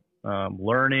into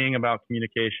learning about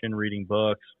communication, reading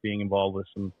books, being involved with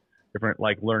some different,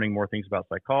 like, learning more things about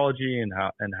psychology and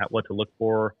how what to look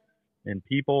for in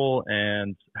people,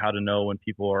 and how to know when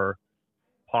people are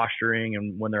posturing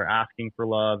and when they're asking for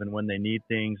love and when they need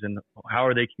things, and how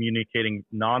are they communicating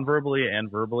non-verbally and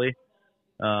verbally.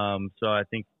 So I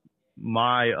think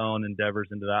my own endeavors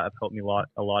into that have helped me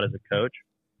a lot as a coach.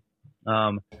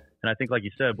 And I think, like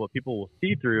you said, what people will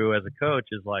see through as a coach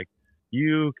is, like,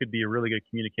 you could be a really good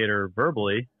communicator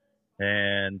verbally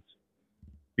and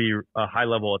be a high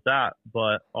level at that,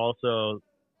 but also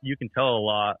you can tell a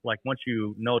lot, like, once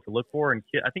you know what to look for. And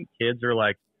I think kids are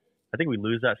like, I think we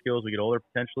lose that skill as we get older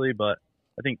potentially, but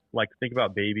I think, like, think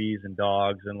about babies and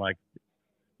dogs, and like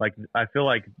I feel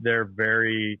like they're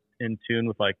very in tune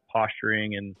with, like,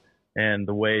 posturing and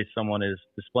the way someone is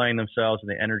displaying themselves and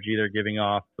the energy they're giving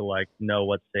off to, like, know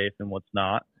what's safe and what's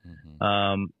not.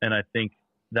 Mm-hmm. And I think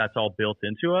that's all built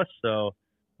into us. So,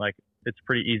 like, it's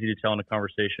pretty easy to tell in a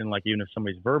conversation, like, even if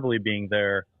somebody's verbally being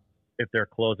there, if they're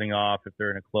closing off, if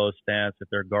they're in a closed stance, if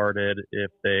they're guarded, if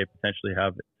they potentially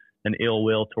have an ill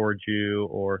will towards you,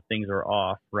 or things are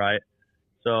off, right?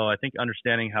 So I think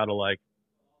understanding how to, like,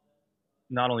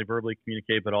 not only verbally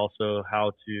communicate, but also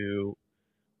how to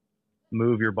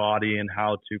move your body and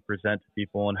how to present to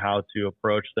people and how to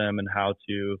approach them and how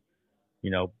to,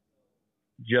 you know,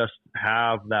 just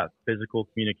have that physical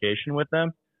communication with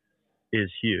them is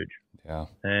huge. Yeah.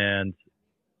 And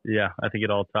yeah, I think it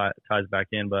all ties back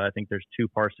in, but I think there's two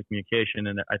parts to communication,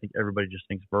 and I think everybody just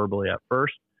thinks verbally at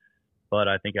first, but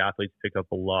I think athletes pick up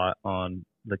a lot on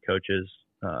the coach's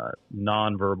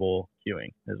nonverbal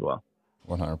cueing as well.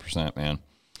 100%, man.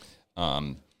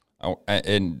 And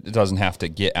it doesn't have to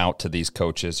get out to these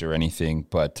coaches or anything,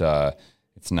 but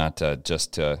it's not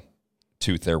just to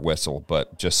toot their whistle,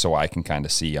 but just so I can kind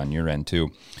of see on your end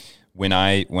too. When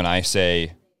I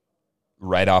say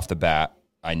right off the bat,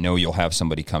 I know you'll have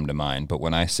somebody come to mind, but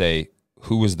when I say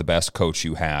who was the best coach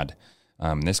you had,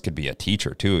 this could be a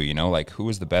teacher too, like who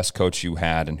was the best coach you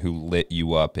had and who lit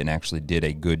you up and actually did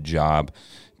a good job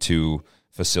to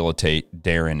facilitate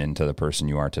Darren into the person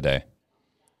you are today?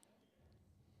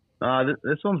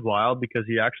 This one's wild because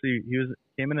he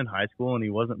came in high school and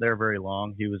he wasn't there very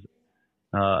long. He was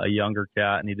a younger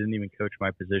cat and he didn't even coach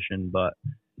my position, but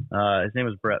his name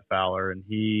was Brett Fowler, and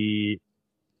he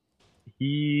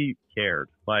cared.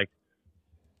 Like,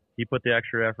 he put the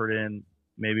extra effort in.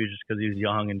 Maybe just because he was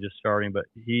young and just starting, but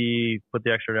he put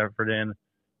the extra effort in.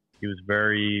 He was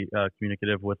very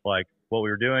communicative with like what we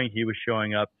were doing. He was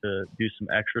showing up to do some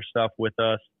extra stuff with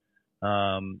us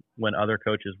when other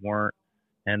coaches weren't.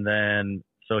 And then,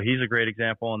 so he's a great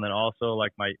example. And then also,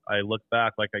 like, I look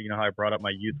back, like, how I brought up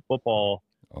my youth football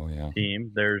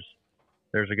team. There's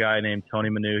a guy named Tony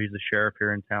Manu. He's the sheriff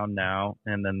here in town now.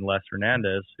 And then Les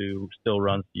Hernandez, who still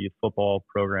runs the youth football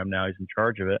program now. He's in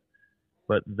charge of it.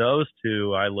 But those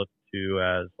two I look to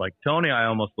as, like, Tony I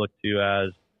almost look to as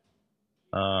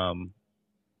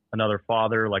another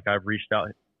father. Like, I've reached out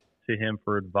to him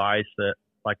for advice that,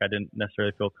 like, I didn't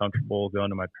necessarily feel comfortable going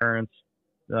to my parents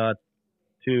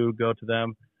to go to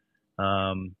them.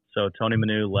 So Tony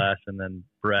Manu, Les, and then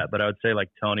Brett. But I would say, like,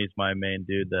 Tony's my main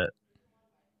dude that,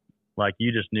 like,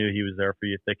 you just knew he was there for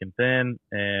you thick and thin,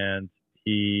 and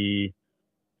he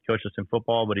coached us in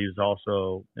football, but he was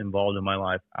also involved in my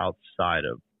life outside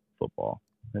of football,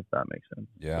 if that makes sense.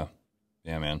 Yeah,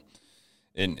 man.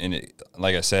 And it,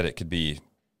 like I said, it could be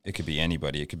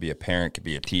anybody. It could be a parent, it could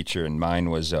be a teacher, and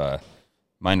mine was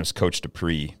Coach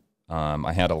Dupree.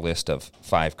 I had a list of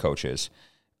 5 coaches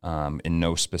in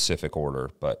no specific order,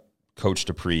 but Coach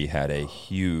Dupree had a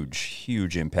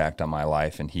huge impact on my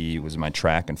life, and he was my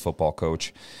track and football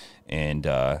coach, and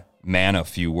man of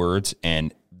few words.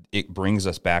 And it brings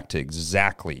us back to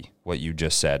exactly what you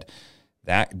just said.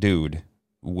 That dude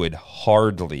would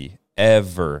hardly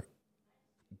ever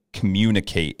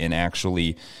communicate and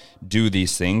actually do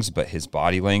these things, but his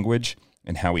body language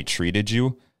and how he treated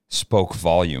you spoke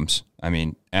volumes. I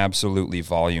mean, absolutely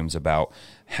volumes about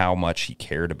how much he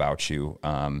cared about you.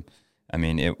 I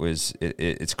mean,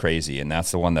 it's crazy. And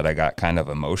that's the one that I got kind of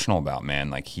emotional about, man.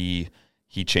 Like, he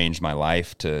changed my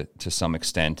life to some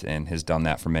extent and has done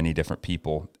that for many different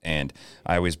people. And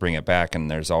I always bring it back,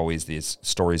 and there's always these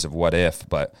stories of what if,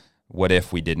 but what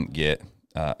if we didn't get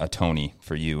a Tony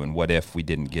for you? And what if we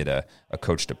didn't get a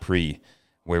Coach Dupree?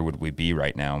 Where would we be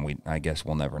right now? And I guess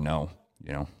we'll never know,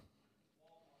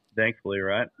 Thankfully,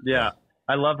 right? Yeah.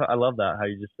 I love that, how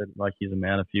you just said, like, he's a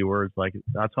man of few words. Like,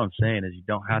 that's what I'm saying is you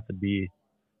don't have to be,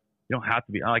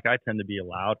 like, I tend to be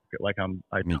loud. Like, I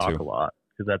Me talk too. a lot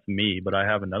because that's me, but I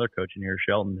have another coach in here,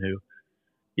 Shelton, who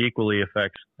equally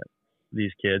affects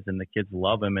these kids, and the kids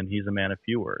love him, and he's a man of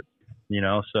few words,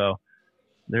 so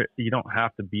you don't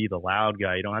have to be the loud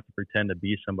guy. You don't have to pretend to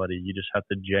be somebody. You just have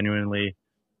to genuinely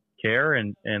care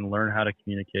and learn how to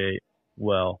communicate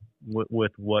well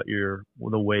with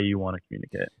the way you want to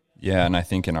communicate. Yeah, and I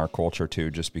think in our culture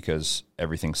too, just because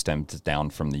everything stems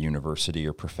down from the university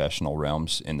or professional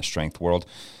realms in the strength world,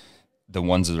 the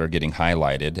ones that are getting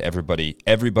highlighted,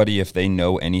 everybody, if they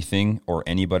know anything or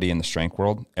anybody in the strength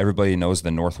world, everybody knows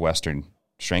the Northwestern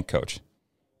strength coach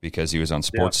because he was on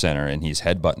Sports Center and he's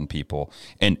headbutting people.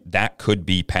 And that could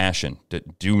be passion.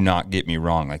 Do not get me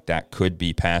wrong. Like, that could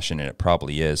be passion, and it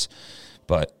probably is.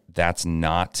 But that's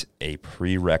not a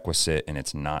prerequisite, and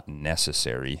it's not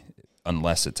necessary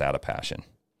unless it's out of passion.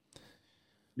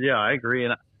 Yeah, I agree.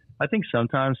 And I think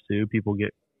sometimes too, people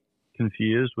get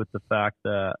confused with the fact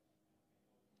that,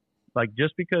 like,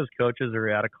 just because coaches are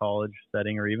at a college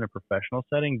setting or even a professional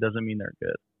setting doesn't mean they're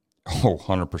good. Oh,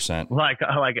 100%. Like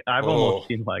I've almost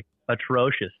seen, like,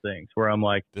 atrocious things where I'm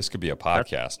like, this could be a podcast.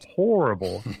 That's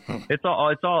horrible. It's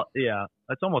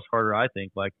almost harder. I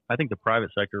think the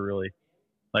private sector really,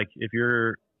 like, if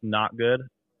you're not good,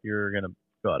 you're going to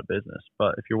go out of business.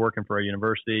 But if you're working for a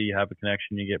university, you have a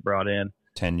connection, you get brought in,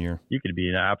 tenure, you could be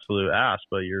an absolute ass,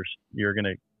 but you're going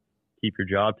to keep your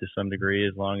job to some degree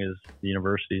as long as the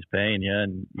university is paying you,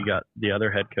 and you got the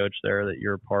other head coach there that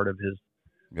you're a part of his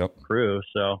crew.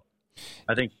 So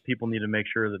I think people need to make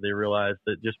sure that they realize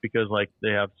that just because, like,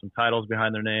 they have some titles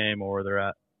behind their name or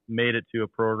they're made it to a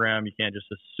program, you can't just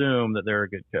assume that they're a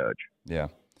good coach. Yeah.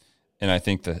 And I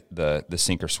think the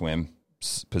sink or swim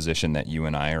position that you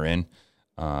and I are in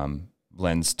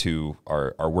lends to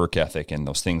our work ethic and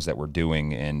those things that we're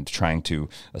doing and trying to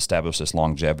establish this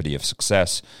longevity of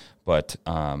success. But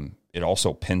it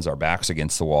also pins our backs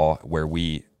against the wall where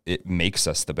it makes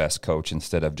us the best coach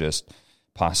instead of just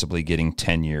possibly getting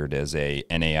tenured as a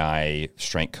NAI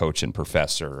strength coach and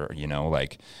professor.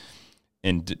 Like,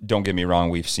 don't get me wrong,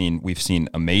 we've seen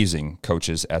amazing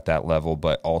coaches at that level,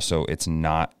 but also it's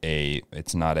not a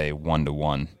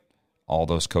one-to-one. All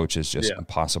those coaches just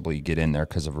possibly get in there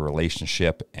because of a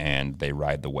relationship and they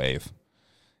ride the wave.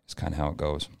 It's kind of how it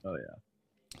goes. Oh yeah.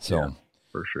 So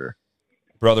for sure,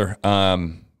 brother,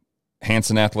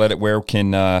 Hanson Athletic, where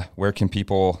can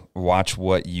people watch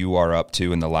what you are up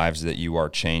to and the lives that you are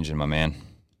changing, my man?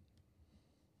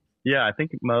 Yeah, I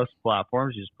think most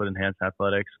platforms you just put in Hanson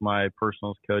Athletics. My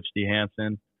personal is Coach D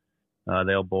Hanson.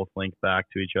 They'll both link back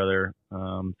to each other.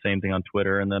 Same thing on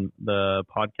Twitter. And then the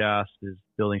podcast is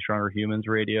Building Stronger Humans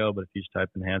Radio. But if you just type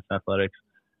in Hanson Athletics,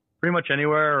 pretty much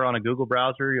anywhere or on a Google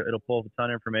browser, it'll pull up a ton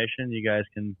of information. You guys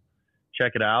can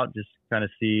check it out, just kind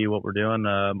of see what we're doing.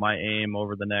 My aim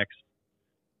over the next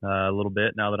little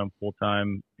bit, now that I'm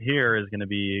full-time here, is going to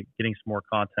be getting some more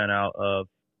content out of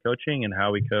coaching and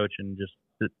how we coach and just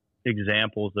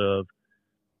examples of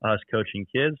us coaching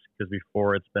kids, because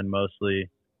before it's been mostly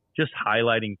just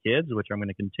highlighting kids, which I'm going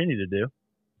to continue to do.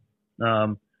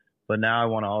 But now I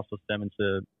want to also stem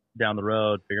into down the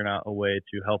road figuring out a way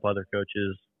to help other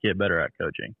coaches get better at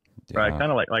coaching. Yeah. Right?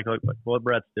 Kind of like what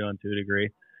Brett's doing to a degree,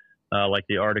 like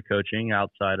the art of coaching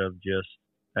outside of just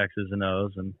X's and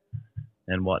O's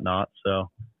and whatnot.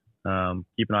 So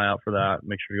keep an eye out for that.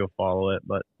 Make sure you go follow it.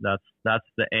 But that's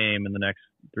the aim in the next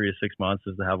 3 to 6 months,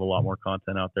 is to have a lot more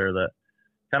content out there that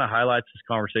kind of highlights this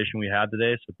conversation we had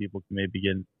today, so people can maybe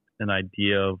get an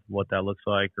idea of what that looks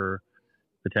like, or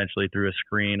potentially through a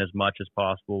screen as much as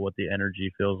possible what the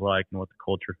energy feels like and what the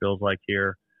culture feels like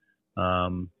here,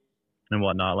 and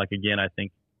whatnot. Like, again, I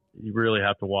think you really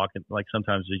have to walk in, like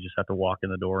sometimes you just have to walk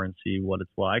in the door and see what it's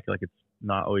like. Like, it's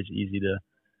not always easy to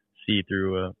see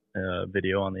through a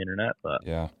video on the internet, but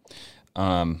yeah.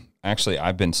 Actually,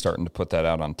 I've been starting to put that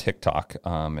out on TikTok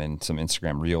and some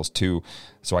Instagram Reels too.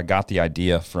 So I got the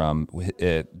idea from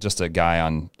just a guy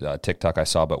on TikTok I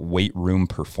saw about Weight Room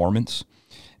Performance.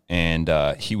 And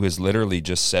he was literally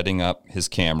just setting up his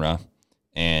camera,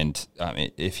 and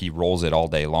if he rolls it all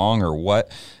day long or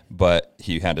what, but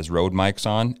he had his Rode mics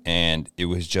on, and it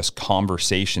was just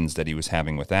conversations that he was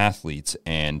having with athletes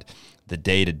and the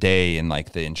day-to-day and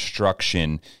like the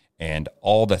instruction and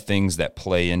all the things that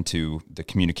play into the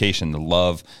communication, the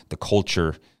love, the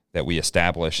culture that we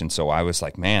establish. And so I was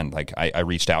like, man, like I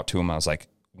reached out to him. I was like,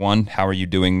 1, how are you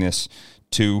doing this?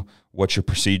 2, what's your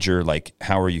procedure? Like,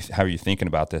 how are you thinking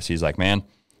about this? He's like, man,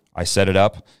 I set it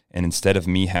up, and instead of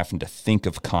me having to think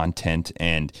of content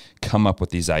and come up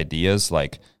with these ideas,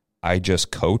 like I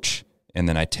just coach and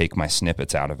then I take my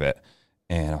snippets out of it.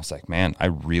 And I was like, man, I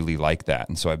really like that.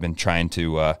 And so I've been trying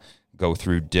to go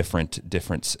through different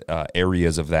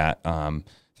areas of that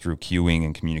through cueing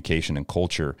and communication and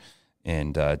culture,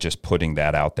 and just putting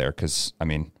that out there. Because, I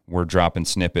mean, we're dropping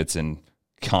snippets and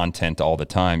content all the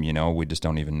time, we just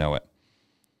don't even know it.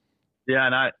 Yeah,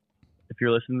 and if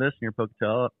you're listening to this and you're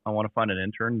Pocatello, I want to find an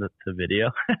intern to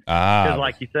video. Because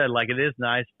like you said, like, it is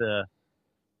nice to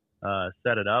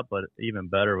set it up, but even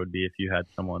better would be if you had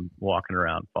someone walking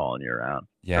around following you around.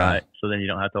 Yeah. Right? So then you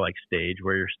don't have to like stage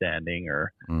where you're standing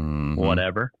or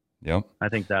whatever. Yep. I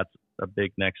think that's a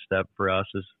big next step for us,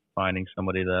 is finding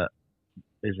somebody that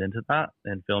is into that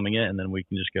and filming it, and then I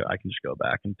can just go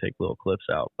back and take little clips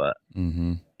out. But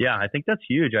yeah, I think that's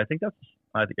huge. I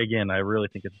really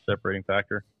think it's a separating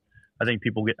factor. I think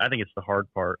it's the hard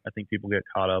part. I think people get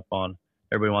caught up on,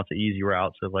 everybody wants an easy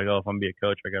route. So it's like, oh, if I'm gonna be a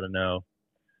coach, I got to know,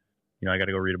 I got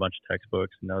to go read a bunch of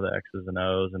textbooks and know the X's and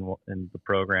O's and the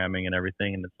programming and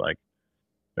everything. And it's like,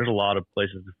 there's a lot of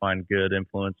places to find good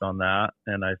influence on that.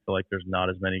 And I feel like there's not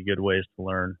as many good ways to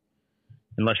learn,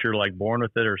 unless you're like born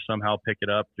with it or somehow pick it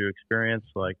up through experience,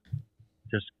 like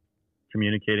just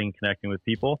communicating, connecting with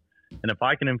people. And if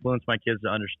I can influence my kids to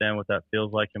understand what that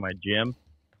feels like in my gym,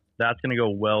 that's going to go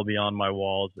well beyond my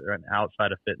walls and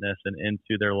outside of fitness and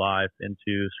into their life,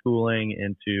 into schooling,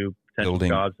 into potential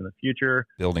jobs in the future,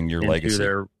 building your legacy,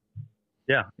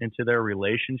 into their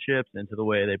relationships, into the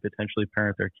way they potentially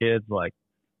parent their kids. Like,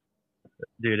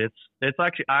 dude, it's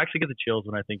actually, I actually get the chills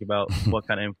when I think about what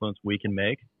kind of influence we can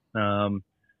make.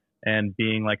 And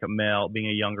being like a male, being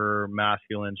a younger,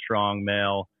 masculine, strong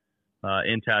male,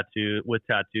 with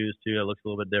tattoos too, it looks a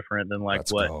little bit different than like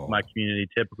what my community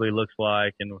typically looks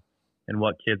like, and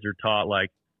what kids are taught. Like,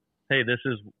 hey, this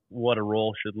is what a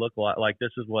role should look like. Like,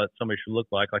 this is what somebody should look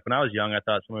like. Like, when I was young, I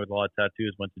thought somebody with a lot of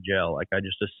tattoos went to jail. Like, I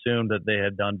just assumed that they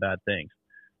had done bad things.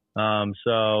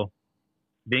 So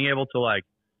being able to like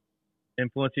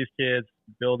influence these kids,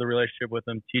 build a relationship with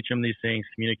them, teach them these things,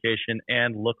 communication,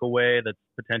 and look away that's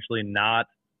potentially not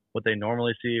what they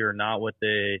normally see or not what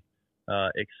they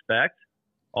expect,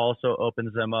 also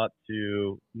opens them up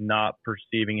to not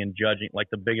perceiving and judging. Like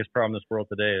the biggest problem in this world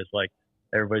today is like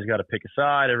everybody's got to pick a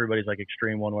side. Everybody's like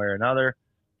extreme one way or another.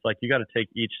 It's like you got to take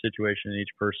each situation and each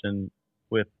person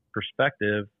with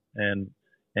perspective and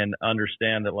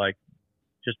understand that like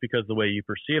just because the way you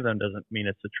perceive them doesn't mean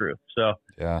it's the truth. So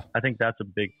yeah, I think that's a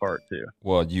big part too.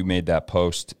 Well, you made that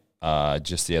post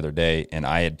just the other day, and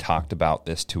I had talked about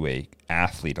this to a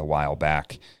athlete a while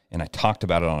back, and I talked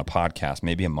about it on a podcast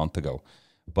maybe a month ago.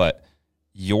 But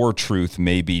your truth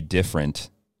may be different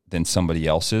than somebody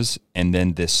else's, and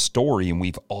then this story, and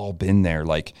we've all been there.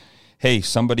 Like, hey,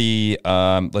 somebody,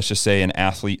 let's just say an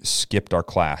athlete skipped our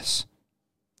class.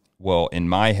 Well, in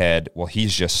my head, well,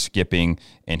 he's just skipping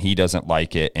and he doesn't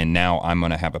like it. And now I'm going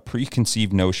to have a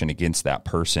preconceived notion against that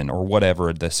person or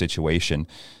whatever the situation.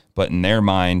 But in their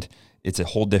mind, it's a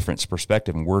whole different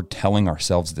perspective. And we're telling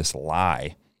ourselves this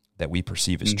lie that we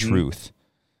perceive as truth.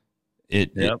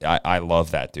 I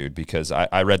love that, dude, because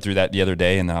I read through that the other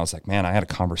day and then I was like, man, I had a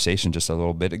conversation just a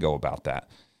little bit ago about that.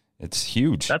 It's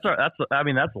huge. That's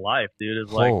life, dude.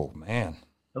 It's like, oh, man.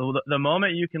 The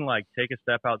moment you can like take a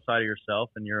step outside of yourself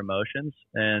and your emotions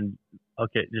and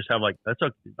okay, just have like, that's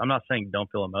okay. I'm not saying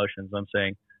don't feel emotions. I'm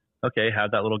saying, okay,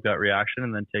 have that little gut reaction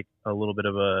and then take a little bit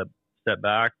of a step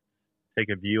back, take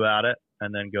a view at it,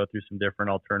 and then go through some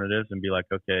different alternatives and be like,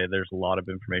 okay, there's a lot of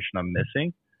information I'm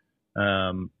missing.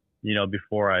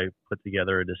 Before I put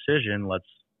together a decision,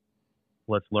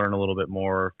 let's learn a little bit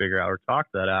more, figure out or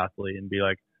talk to that athlete and be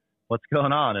like, what's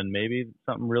going on? And maybe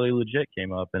something really legit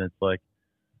came up and it's like,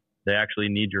 they actually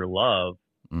need your love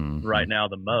right now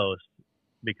the most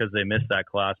because they missed that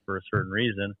class for a certain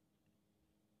reason,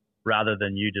 rather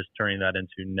than you just turning that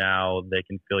into now they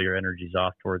can feel your energies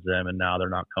off towards them and now they're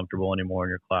not comfortable anymore in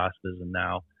your classes and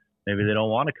now maybe they don't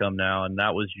want to come now, and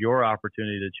that was your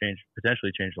opportunity to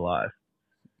potentially change a life.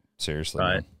 Seriously,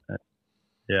 right? Man.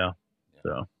 Yeah.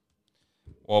 So.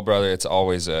 Well, brother, it's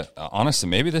always honestly,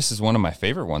 maybe this is one of my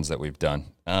favorite ones that we've done.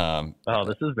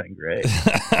 This has been great.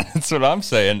 That's what I'm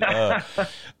saying.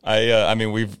 I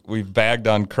mean, we've bagged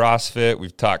on CrossFit,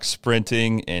 we've talked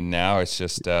sprinting, and now it's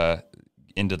just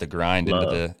into the grind,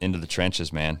 into the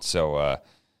trenches, man. So,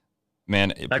 man,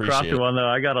 that CrossFit one though,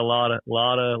 I got a lot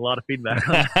of feedback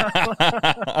on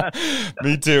that.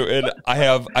 Me too. And I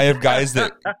have guys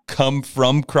that come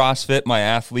from CrossFit, my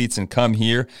athletes, and come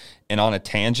here, and on a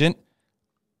tangent.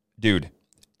 Dude,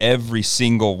 every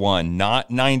single one, not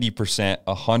 90%,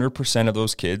 100% of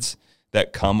those kids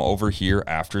that come over here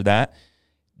after that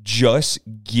just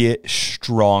get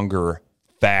stronger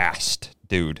fast,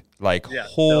 dude. Like,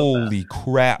 holy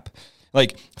crap.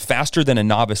 Like, faster than a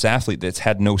novice athlete that's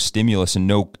had no stimulus and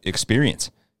no experience.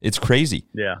 It's crazy.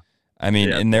 Yeah. I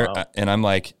mean, and I'm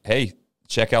like, hey,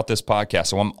 check out this podcast.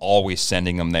 So I'm always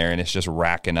sending them there, and it's just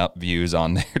racking up views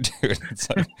on there, dude. It's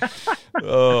like,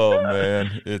 oh,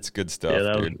 man. It's good stuff,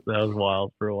 dude. That was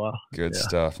wild for a while. Good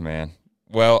stuff, man.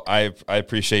 Well, I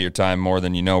appreciate your time more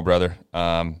than you know, brother.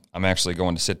 I'm actually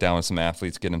going to sit down with some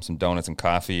athletes, get them some donuts and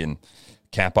coffee, and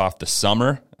cap off the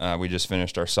summer. We just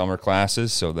finished our summer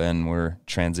classes, so then we're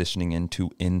transitioning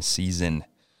into in-season.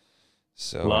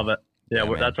 So love it. Yeah,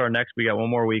 that's our next. We got one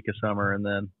more week of summer, and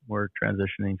then we're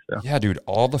transitioning. So yeah, dude,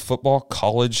 all the football,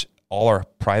 college, all our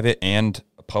private and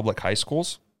public high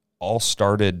schools all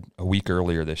started a week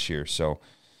earlier this year. So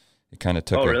it kind of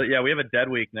took. Oh, really? Yeah, we have a dead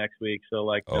week next week, so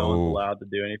like no one's allowed to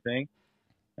do anything,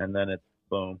 and then it's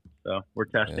boom. So we're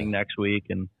testing next week,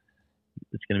 and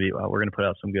it's gonna be. We're gonna put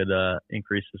out some good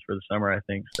increases for the summer, I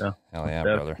think. So hell yeah,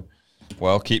 brother.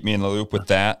 Well, keep me in the loop with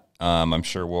that. I'm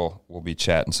sure we'll be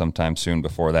chatting sometime soon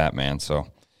before that, man. So, all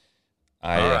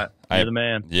right, you're the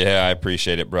man. Yeah, I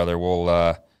appreciate it, brother.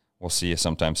 We'll see you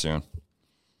sometime soon.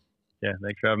 Yeah,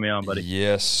 thanks for having me on, buddy.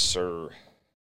 Yes, sir.